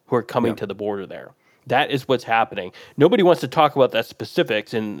migrants who are coming to the border there. That is what's happening. Nobody wants to talk about that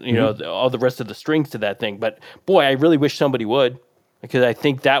specifics and, all the rest of the strings to that thing. But boy, I really wish somebody would, because I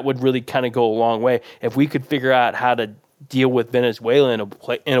think that would really kind of go a long way. If we could figure out how to deal with Venezuela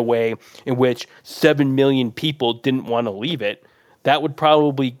in a way in which 7 million people didn't want to leave it, that would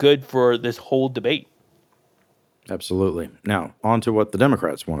probably be good for this whole debate. Absolutely. Now, on to what the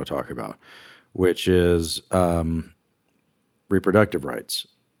Democrats want to talk about, which is reproductive rights.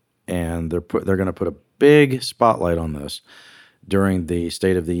 And they're going to put a big spotlight on this during the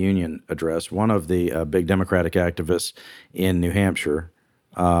State of the Union address. One of the big Democratic activists in New Hampshire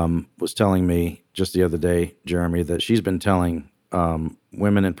was telling me just the other day, Jeremy, that she's been telling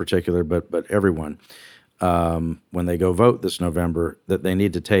women in particular, but everyone, when they go vote this November, that they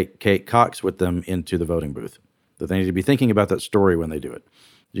need to take Kate Cox with them into the voting booth, that they need to be thinking about that story when they do it.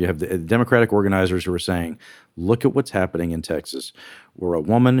 You have the Democratic organizers who are saying, look at what's happening in Texas, where a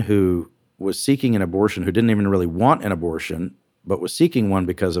woman who was seeking an abortion, who didn't even really want an abortion, but was seeking one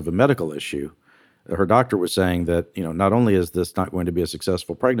because of a medical issue. Her doctor was saying that, not only is this not going to be a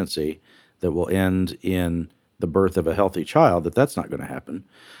successful pregnancy that will end in the birth of a healthy child, that's not going to happen,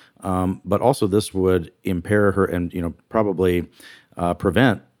 but also this would impair her and, probably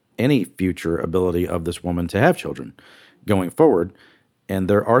prevent any future ability of this woman to have children going forward. And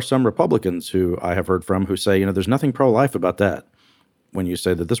there are some Republicans who I have heard from who say, there's nothing pro-life about that. When you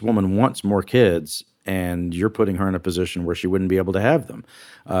say that this woman wants more kids and you're putting her in a position where she wouldn't be able to have them.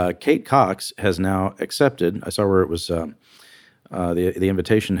 Kate Cox has now accepted. I saw where it was the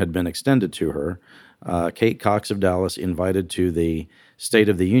invitation had been extended to her. Kate Cox of Dallas invited to the State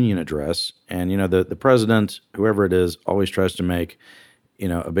of the Union address. And, the president, whoever it is, always tries to make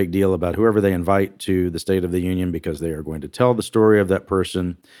a big deal about whoever they invite to the State of the Union because they are going to tell the story of that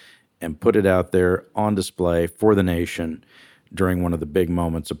person and put it out there on display for the nation during one of the big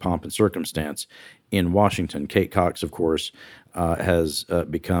moments of pomp and circumstance in Washington. Kate Cox, of course, has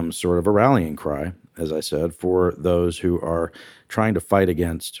become sort of a rallying cry, as I said, for those who are trying to fight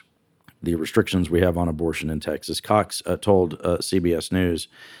against the restrictions we have on abortion in Texas. Cox told CBS News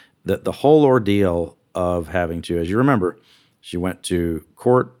that the whole ordeal of having to, as you remember, she went to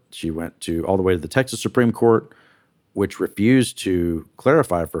court. She went all the way to the Texas Supreme Court, which refused to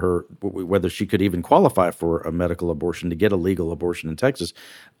clarify for her whether she could even qualify for a medical abortion to get a legal abortion in Texas.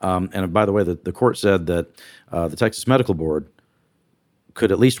 And by the way, the court said that the Texas Medical Board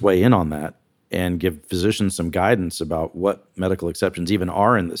could at least weigh in on that and give physicians some guidance about what medical exceptions even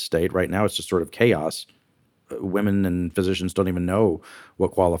are in this state. Right now, it's just sort of chaos. Women and physicians don't even know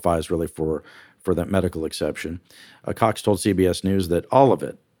what qualifies really for that medical exception. Cox told CBS News that all of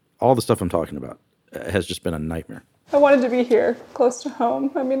it, all the stuff I'm talking about, has just been a nightmare. I wanted to be here, close to home.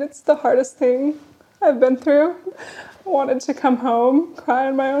 I mean, it's the hardest thing I've been through. I wanted to come home, cry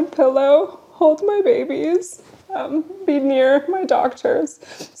on my own pillow, hold my babies, be near my doctors.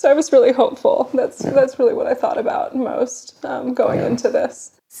 So I was really hopeful. That's really what I thought about most going into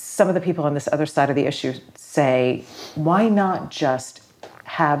this. Some of the people on this other side of the issue say, why not just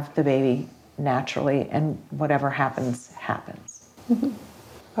have the baby naturally and whatever happens, happens? Mm-hmm.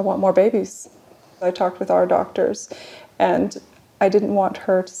 I want more babies. I talked with our doctors, and I didn't want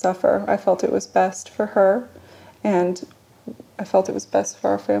her to suffer. I felt it was best for her, and I felt it was best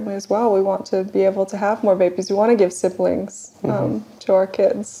for our family as well. We want to be able to have more babies. We want to give siblings to our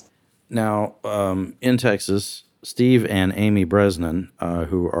kids. Now, in Texas, Steve and Amy Bresnan,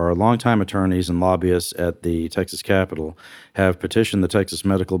 who are longtime attorneys and lobbyists at the Texas Capitol, have petitioned the Texas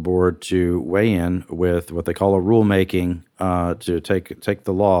Medical Board to weigh in with what they call a rulemaking to take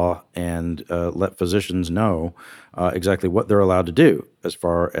the law and let physicians know exactly what they're allowed to do as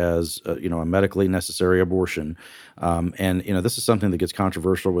far as a medically necessary abortion. And this is something that gets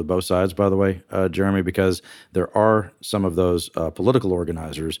controversial with both sides, by the way, Jeremy, because there are some of those political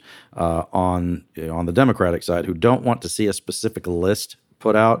organizers on the Democratic side who don't want to see a specific list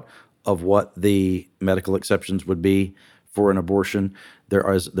put out of what the medical exceptions would be for an abortion.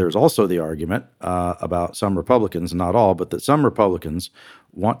 There's also the argument about some Republicans, not all, but that some Republicans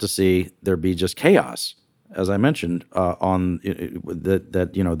want to see there be just chaos, as I mentioned, that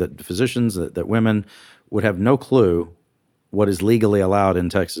physicians, that women would have no clue what is legally allowed in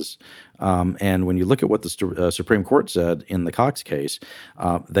Texas. And when you look at what the Supreme Court said in the Cox case,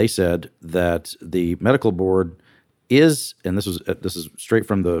 they said that the medical board is, and this is straight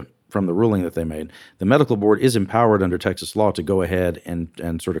from the ruling that they made, the medical board is empowered under Texas law to go ahead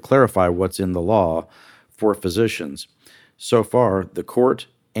and sort of clarify what's in the law for physicians. So far, the court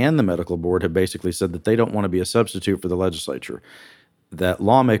and the medical board have basically said that they don't want to be a substitute for the legislature, that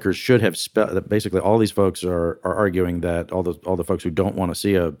lawmakers should have that basically all these folks are arguing that all the folks who don't want to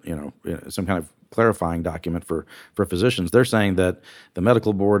see some kind of clarifying document for physicians, they're saying that the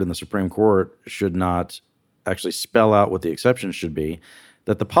medical board and the Supreme Court should not actually spell out what the exceptions should be,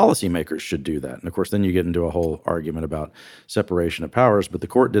 that the policymakers should do that. And of course, then you get into a whole argument about separation of powers. But the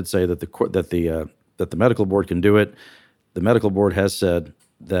court did say that the medical board can do it. The medical board has said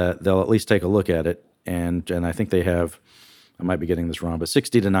that they'll at least take a look at it, and I think they have, I might be getting this wrong, but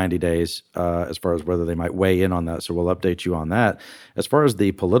 60 to 90 days as far as whether they might weigh in on that. So we'll update you on that. As far as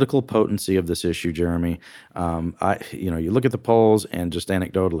the political potency of this issue, Jeremy, you look at the polls and just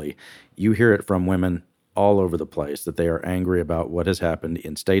anecdotally, you hear it from women all over the place that they are angry about what has happened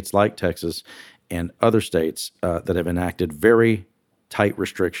in states like Texas and other states that have enacted very tight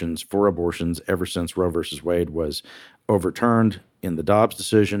restrictions for abortions ever since Roe versus Wade was overturned in the Dobbs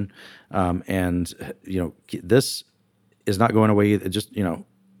decision. This is not going away. Just,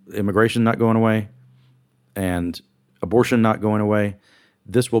 immigration not going away and abortion not going away.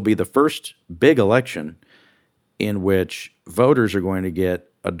 This will be the first big election in which voters are going to get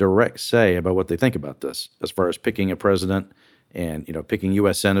a direct say about what they think about this, as far as picking a president and, picking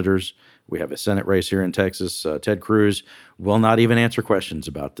U.S. senators. We have a Senate race here in Texas. Ted Cruz will not even answer questions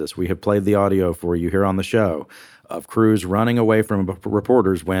about this. We have played the audio for you here on the show of Cruz running away from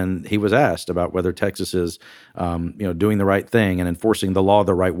reporters when he was asked about whether Texas is, doing the right thing and enforcing the law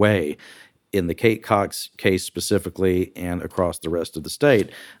the right way in the Kate Cox case specifically and across the rest of the state.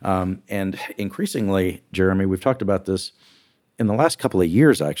 And increasingly, Jeremy, we've talked about this in the last couple of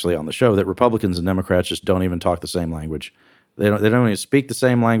years, actually, on the show, that Republicans and Democrats just don't even talk the same language. They don't even speak the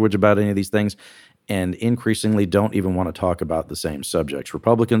same language about any of these things, and increasingly don't even want to talk about the same subjects.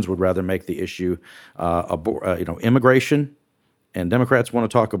 Republicans would rather make the issue immigration, and Democrats want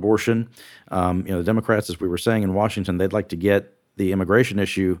to talk abortion. The Democrats, as we were saying in Washington, they'd like to get the immigration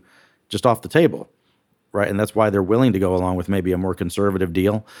issue just off the table, right? And that's why they're willing to go along with maybe a more conservative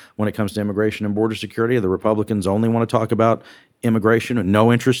deal when it comes to immigration and border security. The Republicans only want to talk about immigration and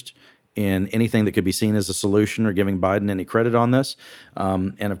no interest in anything that could be seen as a solution or giving Biden any credit on this.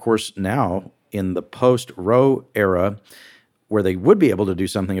 And of course, now in the post-Roe era, where they would be able to do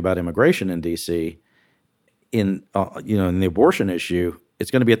something about immigration in D.C., in the abortion issue,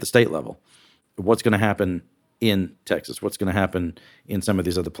 it's going to be at the state level. What's going to happen in Texas? What's going to happen in some of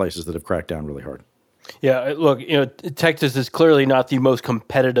these other places that have cracked down really hard? Yeah, look, Texas is clearly not the most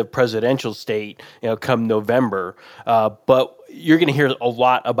competitive presidential state, come November, but you're going to hear a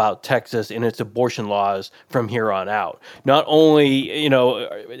lot about Texas and its abortion laws from here on out. Not only,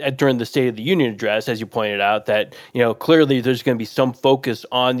 during the State of the Union address, as you pointed out, that, clearly there's going to be some focus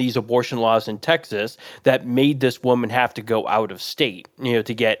on these abortion laws in Texas that made this woman have to go out of state,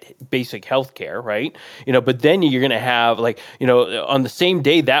 to get basic health care, right? But then you're going to have, on the same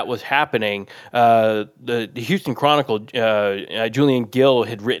day that was happening, the Houston Chronicle, Julian Gill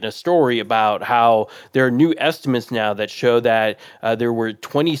had written a story about how there are new estimates now that show that there were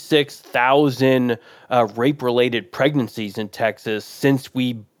 26,000 rape-related pregnancies in Texas since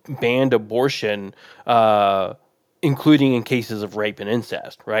we banned abortion, including in cases of rape and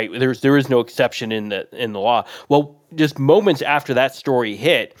incest. Right? There is no exception in the law. Well, just moments after that story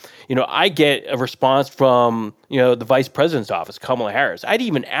hit, I get a response from the vice president's office, Kamala Harris. I'd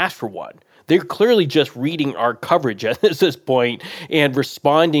even asked for one. They're clearly just reading our coverage at this point and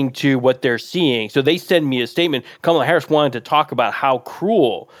responding to what they're seeing. So they send me a statement. Kamala Harris wanted to talk about how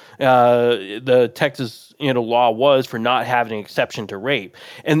cruel the Texas law was for not having an exception to rape.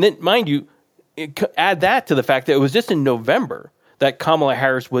 And then, mind you, add that to the fact that it was just in November that Kamala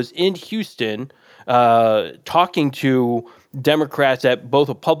Harris was in Houston talking to Democrats at both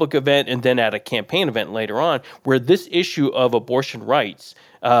a public event and then at a campaign event later on, where this issue of abortion rights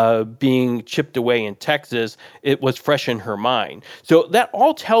being chipped away in Texas, it was fresh in her mind. So that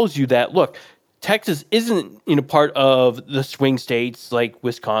all tells you that, look, Texas isn't, part of the swing states like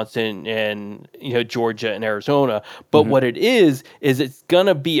Wisconsin and, Georgia and Arizona. But what it is it's going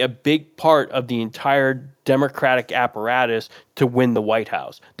to be a big part of the entire Democratic apparatus to win the White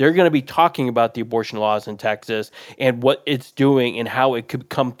House. They're going to be talking about the abortion laws in Texas and what it's doing and how it could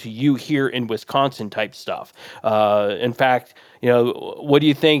come to you here in Wisconsin type stuff. In fact, what do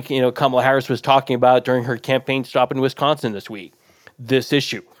you think, Kamala Harris was talking about during her campaign stop in Wisconsin this week? This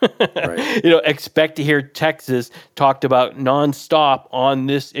issue. Right. Expect to hear Texas talked about nonstop on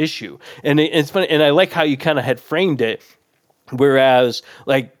this issue. And it's funny, and I like how you kind of had framed it, whereas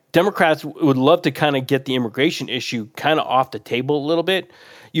like Democrats would love to kind of get the immigration issue kind of off the table a little bit.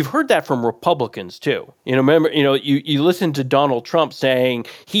 You've heard that from Republicans too. Remember, you listen to Donald Trump saying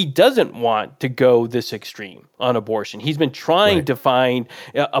he doesn't want to go this extreme on abortion. He's been trying to find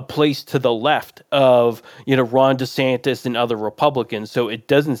a place to the left of, Ron DeSantis and other Republicans, so it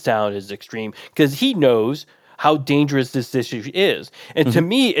doesn't sound as extreme because he knows how dangerous this issue is. And to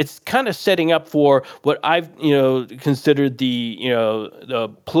me, it's kind of setting up for what I've, considered the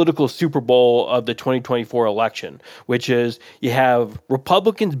political Super Bowl of the 2024 election, which is you have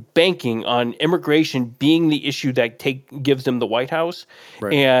Republicans banking on immigration being the issue that gives them the White House,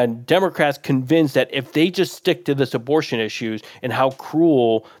 and Democrats convinced that if they just stick to this abortion issues and how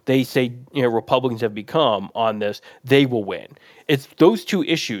cruel they say, Republicans have become on this, they will win. It's those two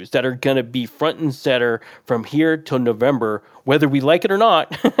issues that are going to be front and center from here till November, whether we like it or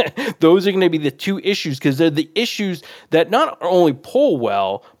not. Those are going to be the two issues because they're the issues that not only poll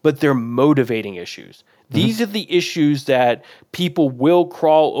well, but they're motivating issues. These are the issues that people will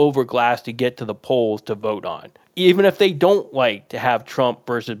crawl over glass to get to the polls to vote on, even if they don't like to have Trump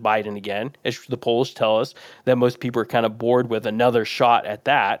versus Biden again, as the polls tell us that most people are kind of bored with another shot at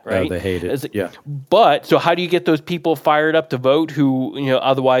that, right? They hate it. Yeah. But so how do you get those people fired up to vote who,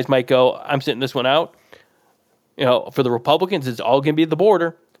 otherwise might go, I'm sitting this one out? For the Republicans, it's all going to be the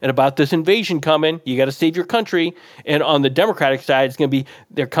border and about this invasion coming. You got to save your country. And on the Democratic side, it's going to be,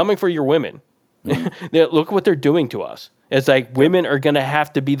 they're coming for your women. Look what they're doing to us. It's like women are going to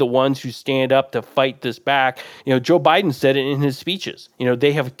have to be the ones who stand up to fight this back. Joe Biden said it in his speeches.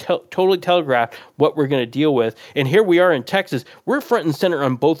 They have totally telegraphed what we're going to deal with. And here we are in Texas. We're front and center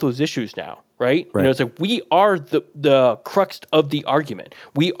on both those issues now, right? It's like we are the crux of the argument.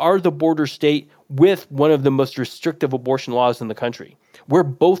 We are the border state with one of the most restrictive abortion laws in the country. We're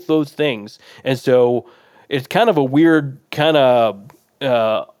both those things. And so it's kind of a weird kind of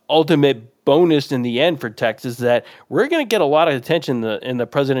ultimate bonus in the end for Texas that we're going to get a lot of attention in the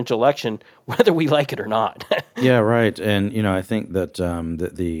presidential election, whether we like it or not. Yeah, right. And, I think that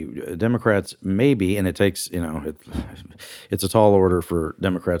the Democrats maybe, and it takes, it's a tall order for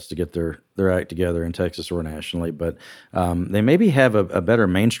Democrats to get their act together in Texas or nationally, but they maybe have a better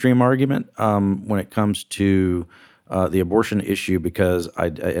mainstream argument when it comes to the abortion issue, because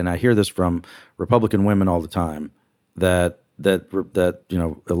I hear this from Republican women all the time, that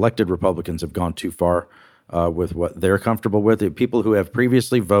elected Republicans have gone too far with what they're comfortable with. The people who have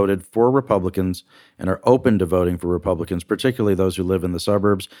previously voted for Republicans and are open to voting for Republicans, particularly those who live in the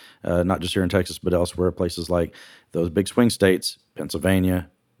suburbs, not just here in Texas, but elsewhere, places like those big swing states, Pennsylvania,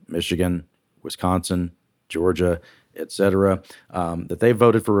 Michigan, Wisconsin, Georgia, et cetera, that they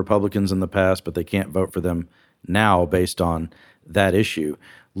voted for Republicans in the past, but they can't vote for them now based on that issue.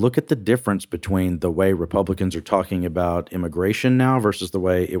 Look at the difference between the way Republicans are talking about immigration now versus the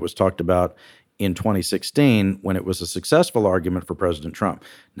way it was talked about in 2016 when it was a successful argument for President Trump.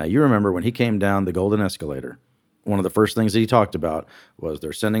 Now, you remember when he came down the golden escalator, one of the first things that he talked about was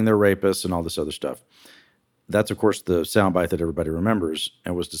they're sending their rapists and all this other stuff. That's, of course, the soundbite that everybody remembers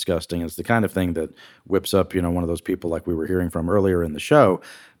and was disgusting. It's the kind of thing that whips up, one of those people like we were hearing from earlier in the show.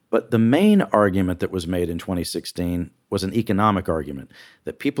 But the main argument that was made in 2016 was an economic argument,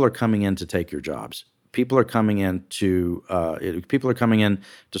 that people are coming in to take your jobs. People are coming in to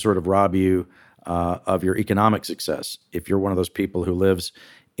sort of rob you of your economic success. If you're one of those people who lives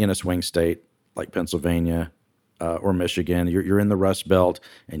in a swing state like Pennsylvania or Michigan, you're in the Rust Belt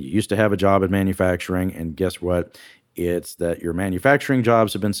and you used to have a job in manufacturing, and guess what? It's that your manufacturing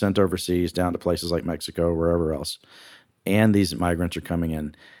jobs have been sent overseas down to places like Mexico or wherever else, and these migrants are coming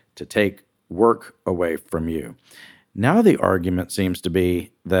in to take work away from you. Now the argument seems to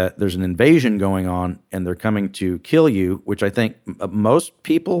be that there's an invasion going on and they're coming to kill you, which I think most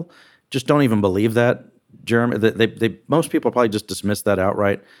people just don't even believe that, Jeremy. Most people probably just dismiss that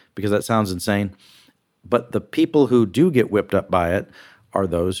outright because that sounds insane. But the people who do get whipped up by it are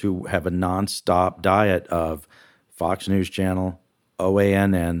those who have a nonstop diet of Fox News Channel,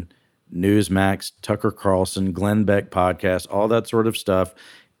 OANN, Newsmax, Tucker Carlson, Glenn Beck podcast, all that sort of stuff.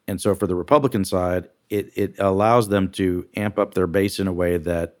 And so for the Republican side, it allows them to amp up their base in a way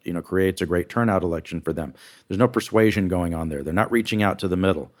that, creates a great turnout election for them. There's no persuasion going on there. They're not reaching out to the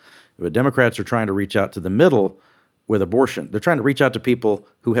middle. The Democrats are trying to reach out to the middle with abortion. They're trying to reach out to people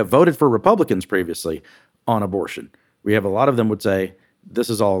who have voted for Republicans previously on abortion. We have a lot of them would say, this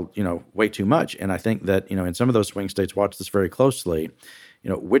is all, way too much. And I think that, in some of those swing states, watch this very closely,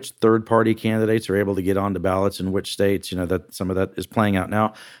 which third-party candidates are able to get onto ballots in which states, that some of that is playing out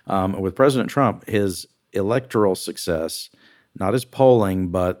now. With President Trump, his electoral success, not his polling,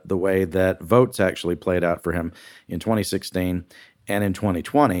 but the way that votes actually played out for him in 2016 and in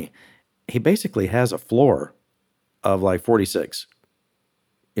 2020, he basically has a floor of like 46,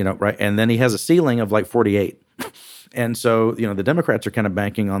 right? And then he has a ceiling of like 48. And so, the Democrats are kind of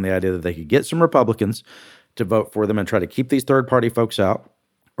banking on the idea that they could get some Republicans to vote for them and try to keep these third-party folks out,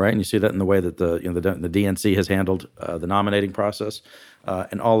 right? And you see that in the way that the DNC has handled the nominating process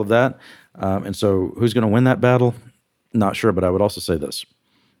and all of that. And so who's going to win that battle? Not sure, but I would also say this,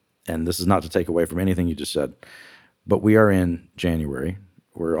 and this is not to take away from anything you just said, but we are in January.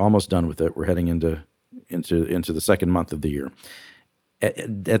 We're almost done with it. We're heading into the second month of the year.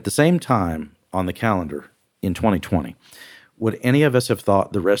 At the same time on the calendar in 2020, would any of us have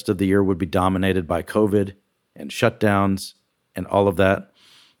thought the rest of the year would be dominated by COVID and shutdowns and all of that?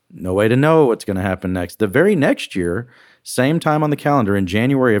 No way to know what's going to happen next. The very next year, same time on the calendar in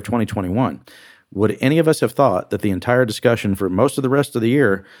January of 2021, would any of us have thought that the entire discussion for most of the rest of the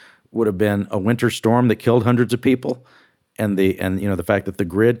year would have been a winter storm that killed hundreds of people and the fact that the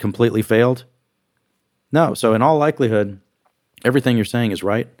grid completely failed? No. So in all likelihood, everything you're saying is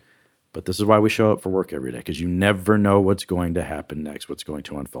right. But this is why we show up for work every day, because you never know what's going to happen next, what's going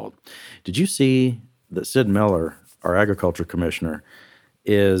to unfold. Did you see that Sid Miller, our agriculture commissioner,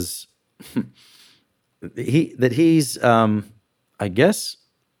 is he's I guess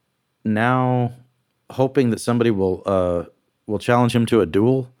now hoping that somebody will challenge him to a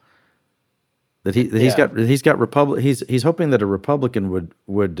duel? He's hoping that a Republican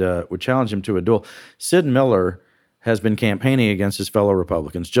would challenge him to a duel. Sid Miller has been campaigning against his fellow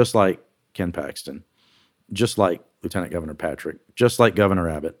Republicans, just like Ken Paxton, just like Lieutenant Governor Patrick, just like Governor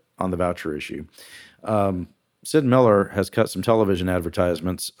Abbott on the voucher issue. Sid Miller has cut some television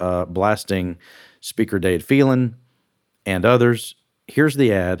advertisements blasting Speaker Dade Phelan and others. Here's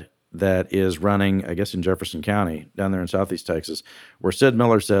the ad that is running, I guess, in Jefferson County, down there in Southeast Texas, where Sid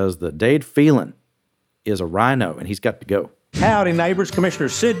Miller says that Dade Phelan is a rhino and he's got to go. Howdy, neighbors. Commissioner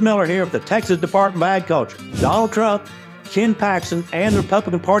Sid Miller here with the Texas Department of Agriculture. Donald Trump, Ken Paxton, and the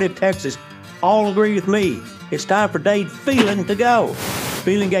Republican Party of Texas all agree with me. It's time for Dade Phelan to go.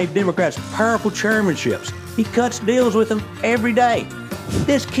 Phelan gave Democrats powerful chairmanships. He cuts deals with them every day.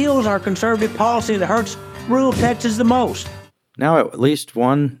 This kills our conservative policy that hurts rural Texas the most. Now at least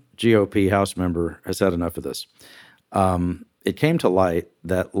one GOP House member has had enough of this. It came to light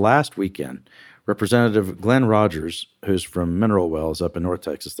that last weekend, Representative Glenn Rogers, who's from Mineral Wells up in North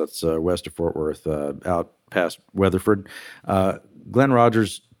Texas, that's west of Fort Worth, out past Weatherford, Glenn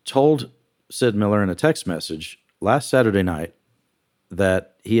Rogers told Sid Miller in a text message last Saturday night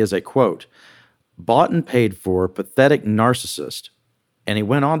that he is a, quote, bought and paid for pathetic narcissist. And he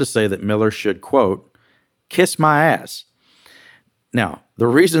went on to say that Miller should, quote, kiss my ass. Now, the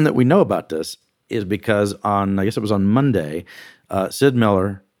reason that we know about this is because I guess it was on Monday, Sid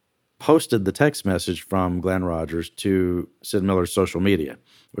Miller posted the text message from Glenn Rogers to Sid Miller's social media,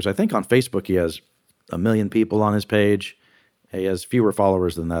 which I think on Facebook he has 1 million people on his page. He has fewer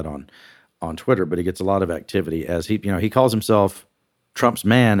followers than that on Twitter, but he gets a lot of activity as he calls himself Trump's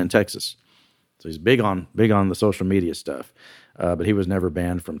man in Texas. So he's big on the social media stuff. But he was never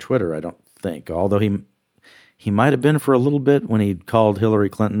banned from Twitter, I don't think. Although he might have been for a little bit when he called Hillary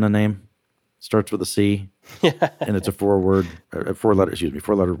Clinton a name. Starts with a C, and it's a four-letter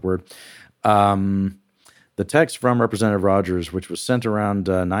word. The text from Representative Rogers, which was sent around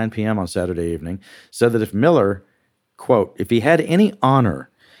 9 p.m. on Saturday evening, said that if Miller, quote, if he had any honor,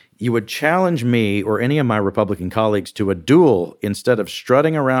 you would challenge me or any of my Republican colleagues to a duel instead of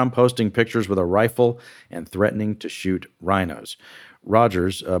strutting around posting pictures with a rifle and threatening to shoot rhinos.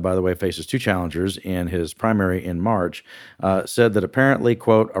 Rogers, by the way, faces 2 challengers in his primary in March, said that apparently,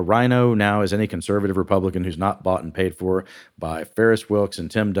 quote, a rhino now is any conservative Republican who's not bought and paid for by Ferris Wilks and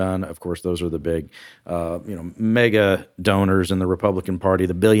Tim Dunn. Of course, those are the big, mega donors in the Republican Party,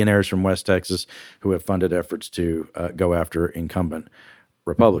 the billionaires from West Texas who have funded efforts to go after incumbent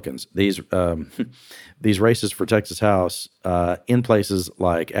Republicans. These races for Texas House in places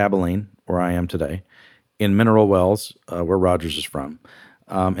like Abilene, where I am today, in Mineral Wells, where Rogers is from,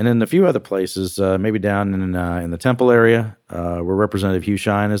 And in a few other places, maybe down in the Temple area, where Representative Hugh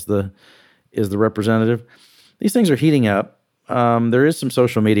Shine is the representative. These things are heating up. There is some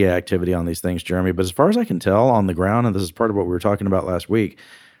social media activity on these things, Jeremy, but as far as I can tell on the ground, and this is part of what we were talking about last week,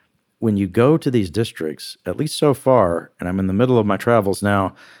 when you go to these districts, at least so far, and I'm in the middle of my travels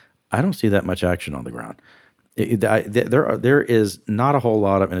now, I don't see that much action on the ground. There is not a whole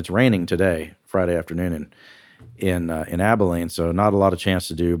lot of, and it's raining today, Friday afternoon in Abilene, so not a lot of chance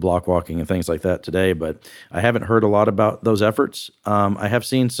to do block walking and things like that today, but I haven't heard a lot about those efforts. I have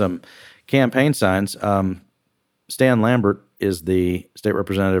seen some campaign signs. Stan Lambert is the state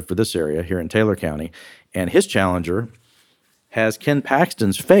representative for this area here in Taylor County, and his challenger has Ken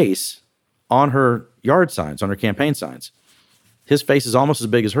Paxton's face on her yard signs, on her campaign signs. His face is almost as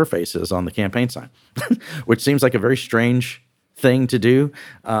big as her face is on the campaign sign, which seems like a very strange thing to do.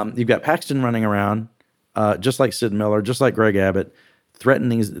 You've got Paxton running around, just like Sid Miller, just like Greg Abbott,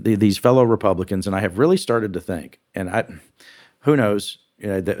 threatening these fellow Republicans, and I have really started to think, and who knows,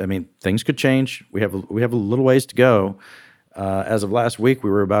 things could change. We have a little ways to go. As of last week, we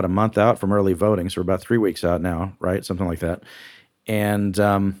were about a month out from early voting, so we're about 3 weeks out now, right? Something like that. And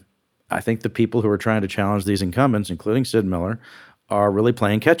I think the people who are trying to challenge these incumbents, including Sid Miller, are really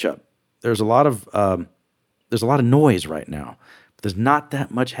playing catch up. There's a lot of noise right now, but there's not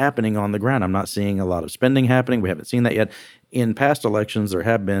that much happening on the ground. I'm not seeing a lot of spending happening. We haven't seen that yet. In past elections, there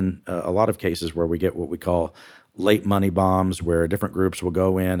have been a lot of cases where we get what we call late money bombs, where different groups will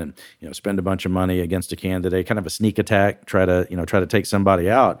go in and spend a bunch of money against a candidate, kind of a sneak attack, try to take somebody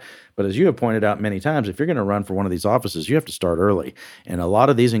out. But as you have pointed out many times, if you're going to run for one of these offices, you have to start early. And a lot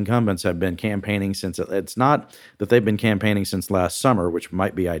of these incumbents have been campaigning since, it's not that they've been campaigning since last summer, which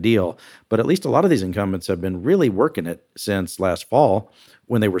might be ideal, but at least a lot of these incumbents have been really working it since last fall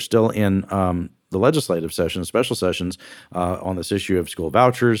when they were still in the legislative sessions, special sessions on this issue of school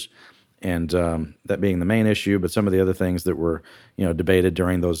vouchers, and that being the main issue, but some of the other things that were, debated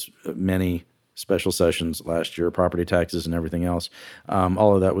during those many special sessions last year, property taxes and everything else,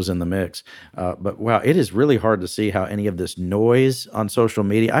 all of that was in the mix. But wow, it is really hard to see how any of this noise on social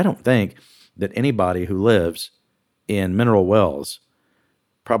media, I don't think that anybody who lives in Mineral Wells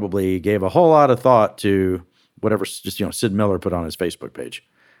probably gave a whole lot of thought to whatever Sid Miller put on his Facebook page.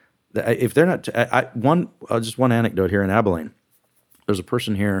 If they're not, just one anecdote here in Abilene. There's a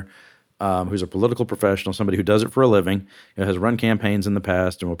person here who's a political professional, somebody who does it for a living, has run campaigns in the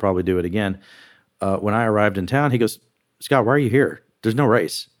past and will probably do it again. When I arrived in town, he goes, "Scott, why are you here? There's no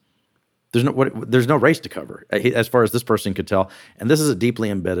race. There's no race to cover," as far as this person could tell. And this is a deeply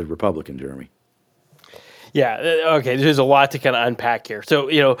embedded Republican, Jeremy. Yeah. Okay. There's a lot to kind of unpack here. So,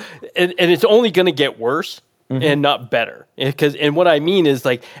 and it's only going to get worse. Mm-hmm. And not better. And what I mean is,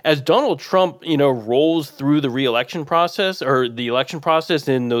 like, as Donald Trump, rolls through the re-election process or the election process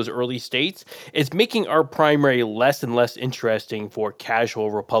in those early states, it's making our primary less and less interesting for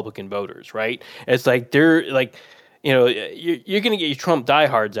casual Republican voters, right? It's like they're like, you're going to get your Trump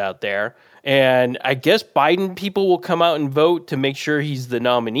diehards out there. And I guess Biden people will come out and vote to make sure he's the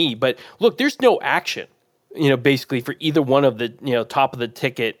nominee. But look, there's no action, basically for either one of the, top of the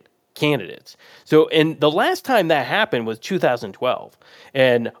ticket candidates. So, and the last time that happened was 2012,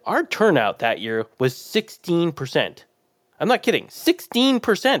 and our turnout that year was 16%. I'm not kidding,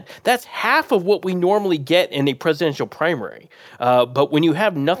 16%. That's half of what we normally get in a presidential primary. But when you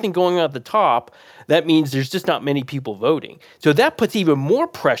have nothing going on at the top, that means there's just not many people voting. So that puts even more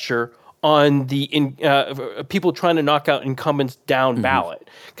pressure on the people trying to knock out incumbents down ballot,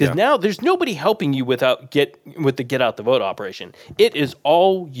 because now there's nobody helping you with the get out the vote operation. It is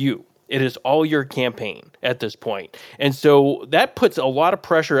all you. It is all your campaign at this point. And so that puts a lot of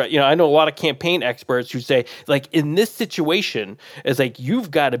pressure. I know a lot of campaign experts who say, like, in this situation, it's like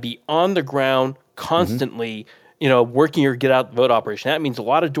you've got to be on the ground constantly, working your get out the vote operation. That means a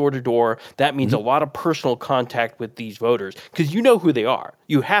lot of door to door. That means a lot of personal contact with these voters, because you know who they are.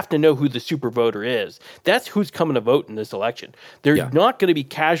 You have to know who the super voter is. That's who's coming to vote in this election. There's not going to be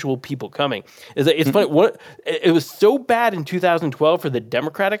casual people coming. It's funny. It was so bad in 2012 for the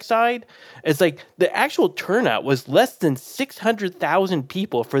Democratic side. It's like the actual turnout was less than 600,000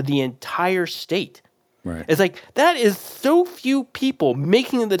 people for the entire state. Right. It's like, that is so few people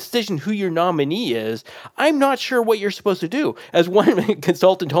making the decision who your nominee is. I'm not sure what you're supposed to do. As one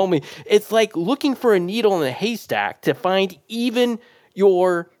consultant told me, it's like looking for a needle in a haystack to find even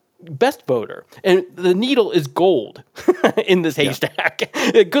your best voter. And the needle is gold in this haystack.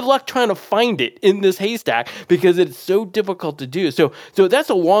 Good luck trying to find it in this haystack, because it's so difficult to do. So that's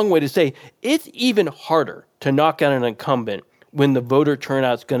a long way to say it's even harder to knock out an incumbent when the voter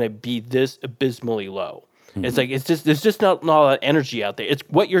turnout's going to be this abysmally low. It's like there's just not a lot of energy out there. It's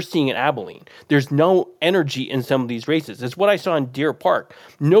what you're seeing in Abilene. There's no energy in some of these races. It's what I saw in Deer Park.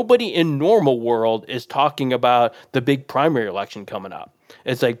 Nobody in normal world is talking about the big primary election coming up.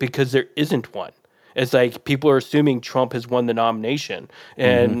 It's like because there isn't one. It's like people are assuming Trump has won the nomination,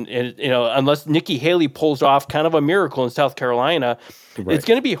 and unless Nikki Haley pulls off kind of a miracle in South Carolina, it's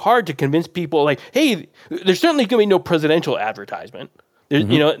going to be hard to convince people. Like, hey, there's certainly going to be no presidential advertisement.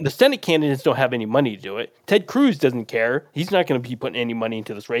 The Senate candidates don't have any money to do it. Ted Cruz doesn't care. He's not going to be putting any money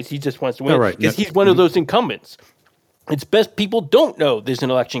into this race. He just wants to win because he's one of those incumbents. It's best people don't know there's an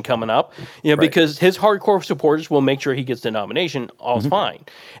election coming up, because his hardcore supporters will make sure he gets the nomination. All's fine.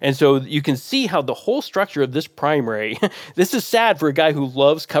 And so you can see how the whole structure of this primary, this is sad for a guy who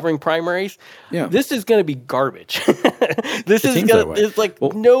loves covering primaries. Yeah. This is going to be garbage. It's like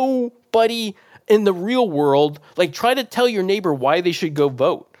nobody in the real world, like try to tell your neighbor why they should go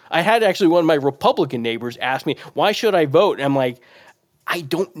vote. I had actually one of my Republican neighbors ask me, why should I vote? And I'm like, I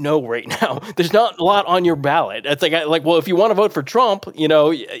don't know right now. There's not a lot on your ballot. It's like, well, if you want to vote for Trump,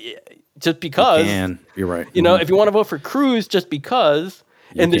 just because. You're right. If you want to vote for Cruz, just because.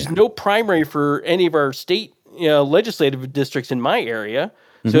 There's no primary for any of our state, legislative districts in my area.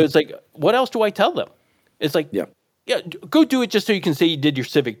 So it's like, what else do I tell them? It's like, go do it just so you can say you did your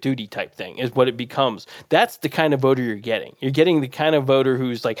civic duty type thing is what it becomes. That's the kind of voter you're getting. You're getting the kind of voter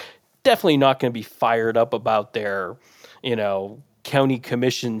who's like definitely not going to be fired up about their, county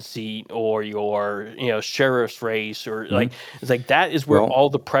commission seat or your sheriff's race or it's like that is where all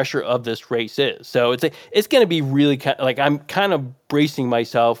the pressure of this race is. So it's going to be really I'm kind of bracing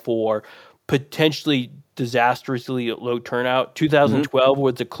myself for potentially disastrously low turnout. 2012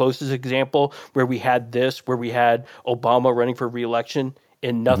 was the closest example where we had Obama running for re-election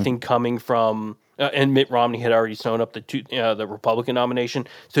and nothing coming from and Mitt Romney had already sewn up the Republican nomination,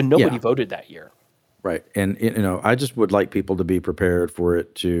 so nobody voted that year. Right. And, I just would like people to be prepared for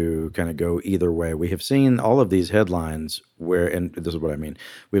it to kind of go either way. We have seen all of these headlines and this is what I mean.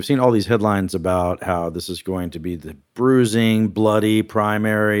 We've seen all these headlines about how this is going to be the bruising, bloody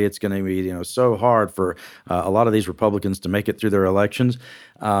primary. It's going to be, so hard for a lot of these Republicans to make it through their elections.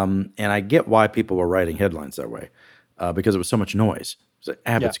 And I get why people were writing headlines that way because it was so much noise. So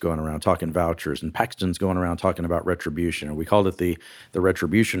Abbott's going around talking vouchers, and Paxton's going around talking about retribution. And we called it the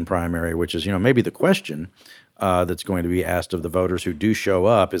retribution primary, which is maybe the question that's going to be asked of the voters who do show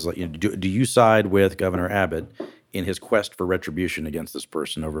up is like, do you side with Governor Abbott in his quest for retribution against this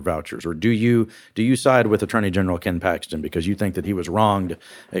person over vouchers, or do you side with Attorney General Ken Paxton because you think that he was wronged,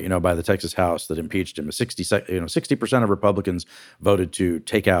 by the Texas House that impeached him? 60% of Republicans voted to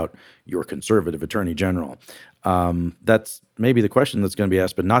take out your conservative Attorney General. That's maybe the question that's going to be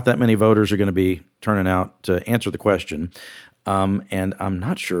asked, but not that many voters are going to be turning out to answer the question. And I'm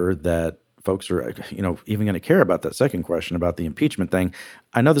not sure that folks are, even going to care about that second question about the impeachment thing.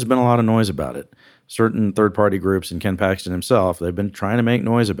 I know there's been a lot of noise about it. Certain third-party groups and Ken Paxton himself, they've been trying to make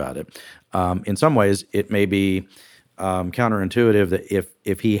noise about it. In some ways, it may be counterintuitive that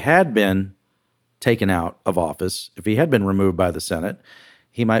if he had been taken out of office, if he had been removed by the Senate,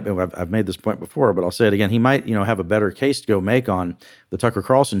 he might be, I've made this point before, but I'll say it again, he might have a better case to go make on the Tucker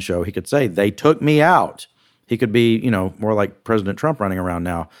Carlson show. He could say, they took me out. He could be, more like President Trump running around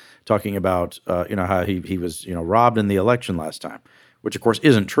now talking about, how he was, robbed in the election last time, which of course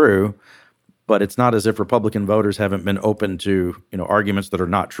isn't true. But it's not as if Republican voters haven't been open to, arguments that are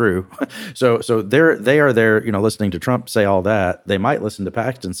not true. So they are there, listening to Trump say all that. They might listen to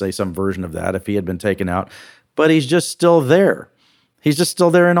Paxton say some version of that if he had been taken out. But he's just still there. He's just still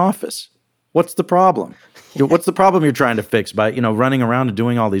there in office. What's the problem? What's the problem you're trying to fix by, running around and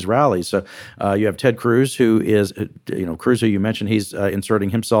doing all these rallies? So you have Ted Cruz, who is, Cruz, who you mentioned, he's inserting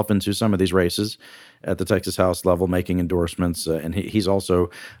himself into some of these races at the Texas House level, making endorsements. And he's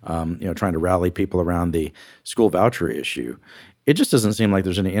also, trying to rally people around the school voucher issue. It just doesn't seem like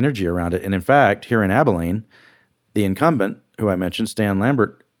there's any energy around it. And in fact, here in Abilene, the incumbent, who I mentioned, Stan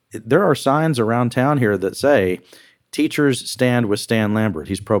Lambert, there are signs around town here that say, teachers stand with Stan Lambert.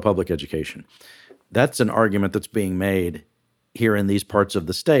 He's pro-public education. That's an argument that's being made here in these parts of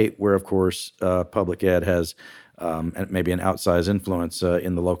the state where, of course, public ed has maybe an outsized influence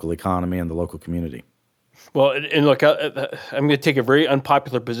in the local economy and the local community. Well, and look, I'm going to take a very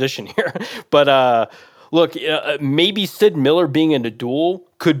unpopular position here, but look, maybe Sid Miller being in a duel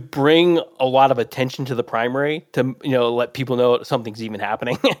could bring a lot of attention to the primary to, let people know something's even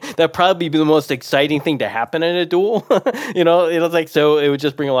happening. That'd probably be the most exciting thing to happen in a duel. So it would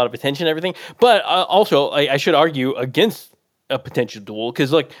just bring a lot of attention and everything. But also, I should argue against a potential duel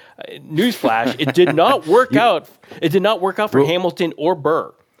because, look, newsflash, it did not work out. It did not work out for Hamilton or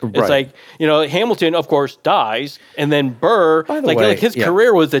Burr. It's Right. like, Hamilton, of course, dies, and then Burr, By the way, his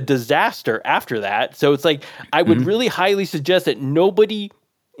career was a disaster after that. So it's like, I would really highly suggest that nobody,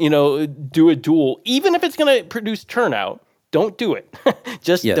 do a duel, even if it's going to produce turnout. Don't do it.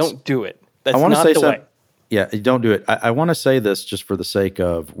 Just don't do it. That's not the way. Yeah, don't do it. I want to say this just for the sake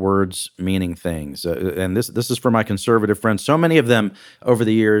of words meaning things. And this is for my conservative friends. So many of them over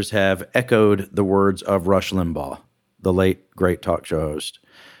the years have echoed the words of Rush Limbaugh, the late, great talk show host,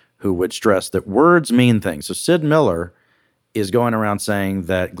 who would stress that words mean things. So Sid Miller is going around saying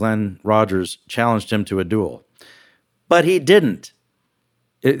that Glenn Rogers challenged him to a duel. But he didn't.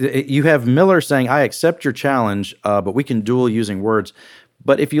 You have Miller saying, I accept your challenge, but we can duel using words.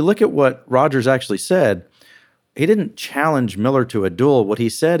 But if you look at what Rogers actually said, he didn't challenge Miller to a duel. What he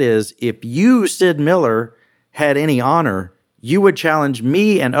said is, if you, Sid Miller, had any honor, you would challenge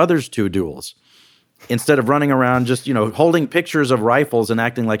me and others to duels instead of running around just, holding pictures of rifles and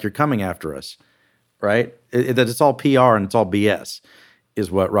acting like you're coming after us, right? That it's all PR and it's all BS is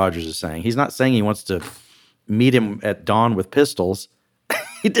what Rogers is saying. He's not saying he wants to meet him at dawn with pistols.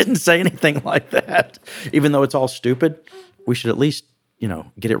 He didn't say anything like that. Even though it's all stupid, we should at least,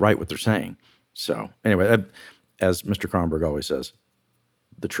 get it right what they're saying. So anyway, as Mr. Kronberg always says,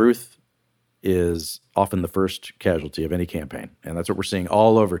 the truth is often the first casualty of any campaign. And that's what we're seeing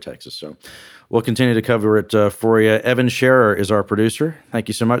all over Texas. So we'll continue to cover it for you. Evan Scherer is our producer. Thank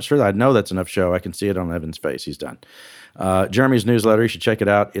you so much, sir. I know that's enough show. I can see it on Evan's face. He's done. Jeremy's newsletter, you should check it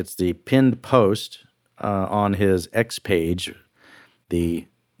out. It's the pinned post on his X page, the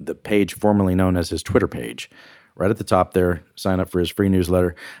page formerly known as his Twitter page. Right at the top there, sign up for his free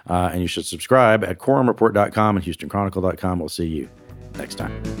newsletter, and you should subscribe at quorumreport.com and HoustonChronicle.com. We'll see you next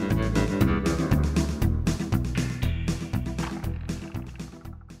time.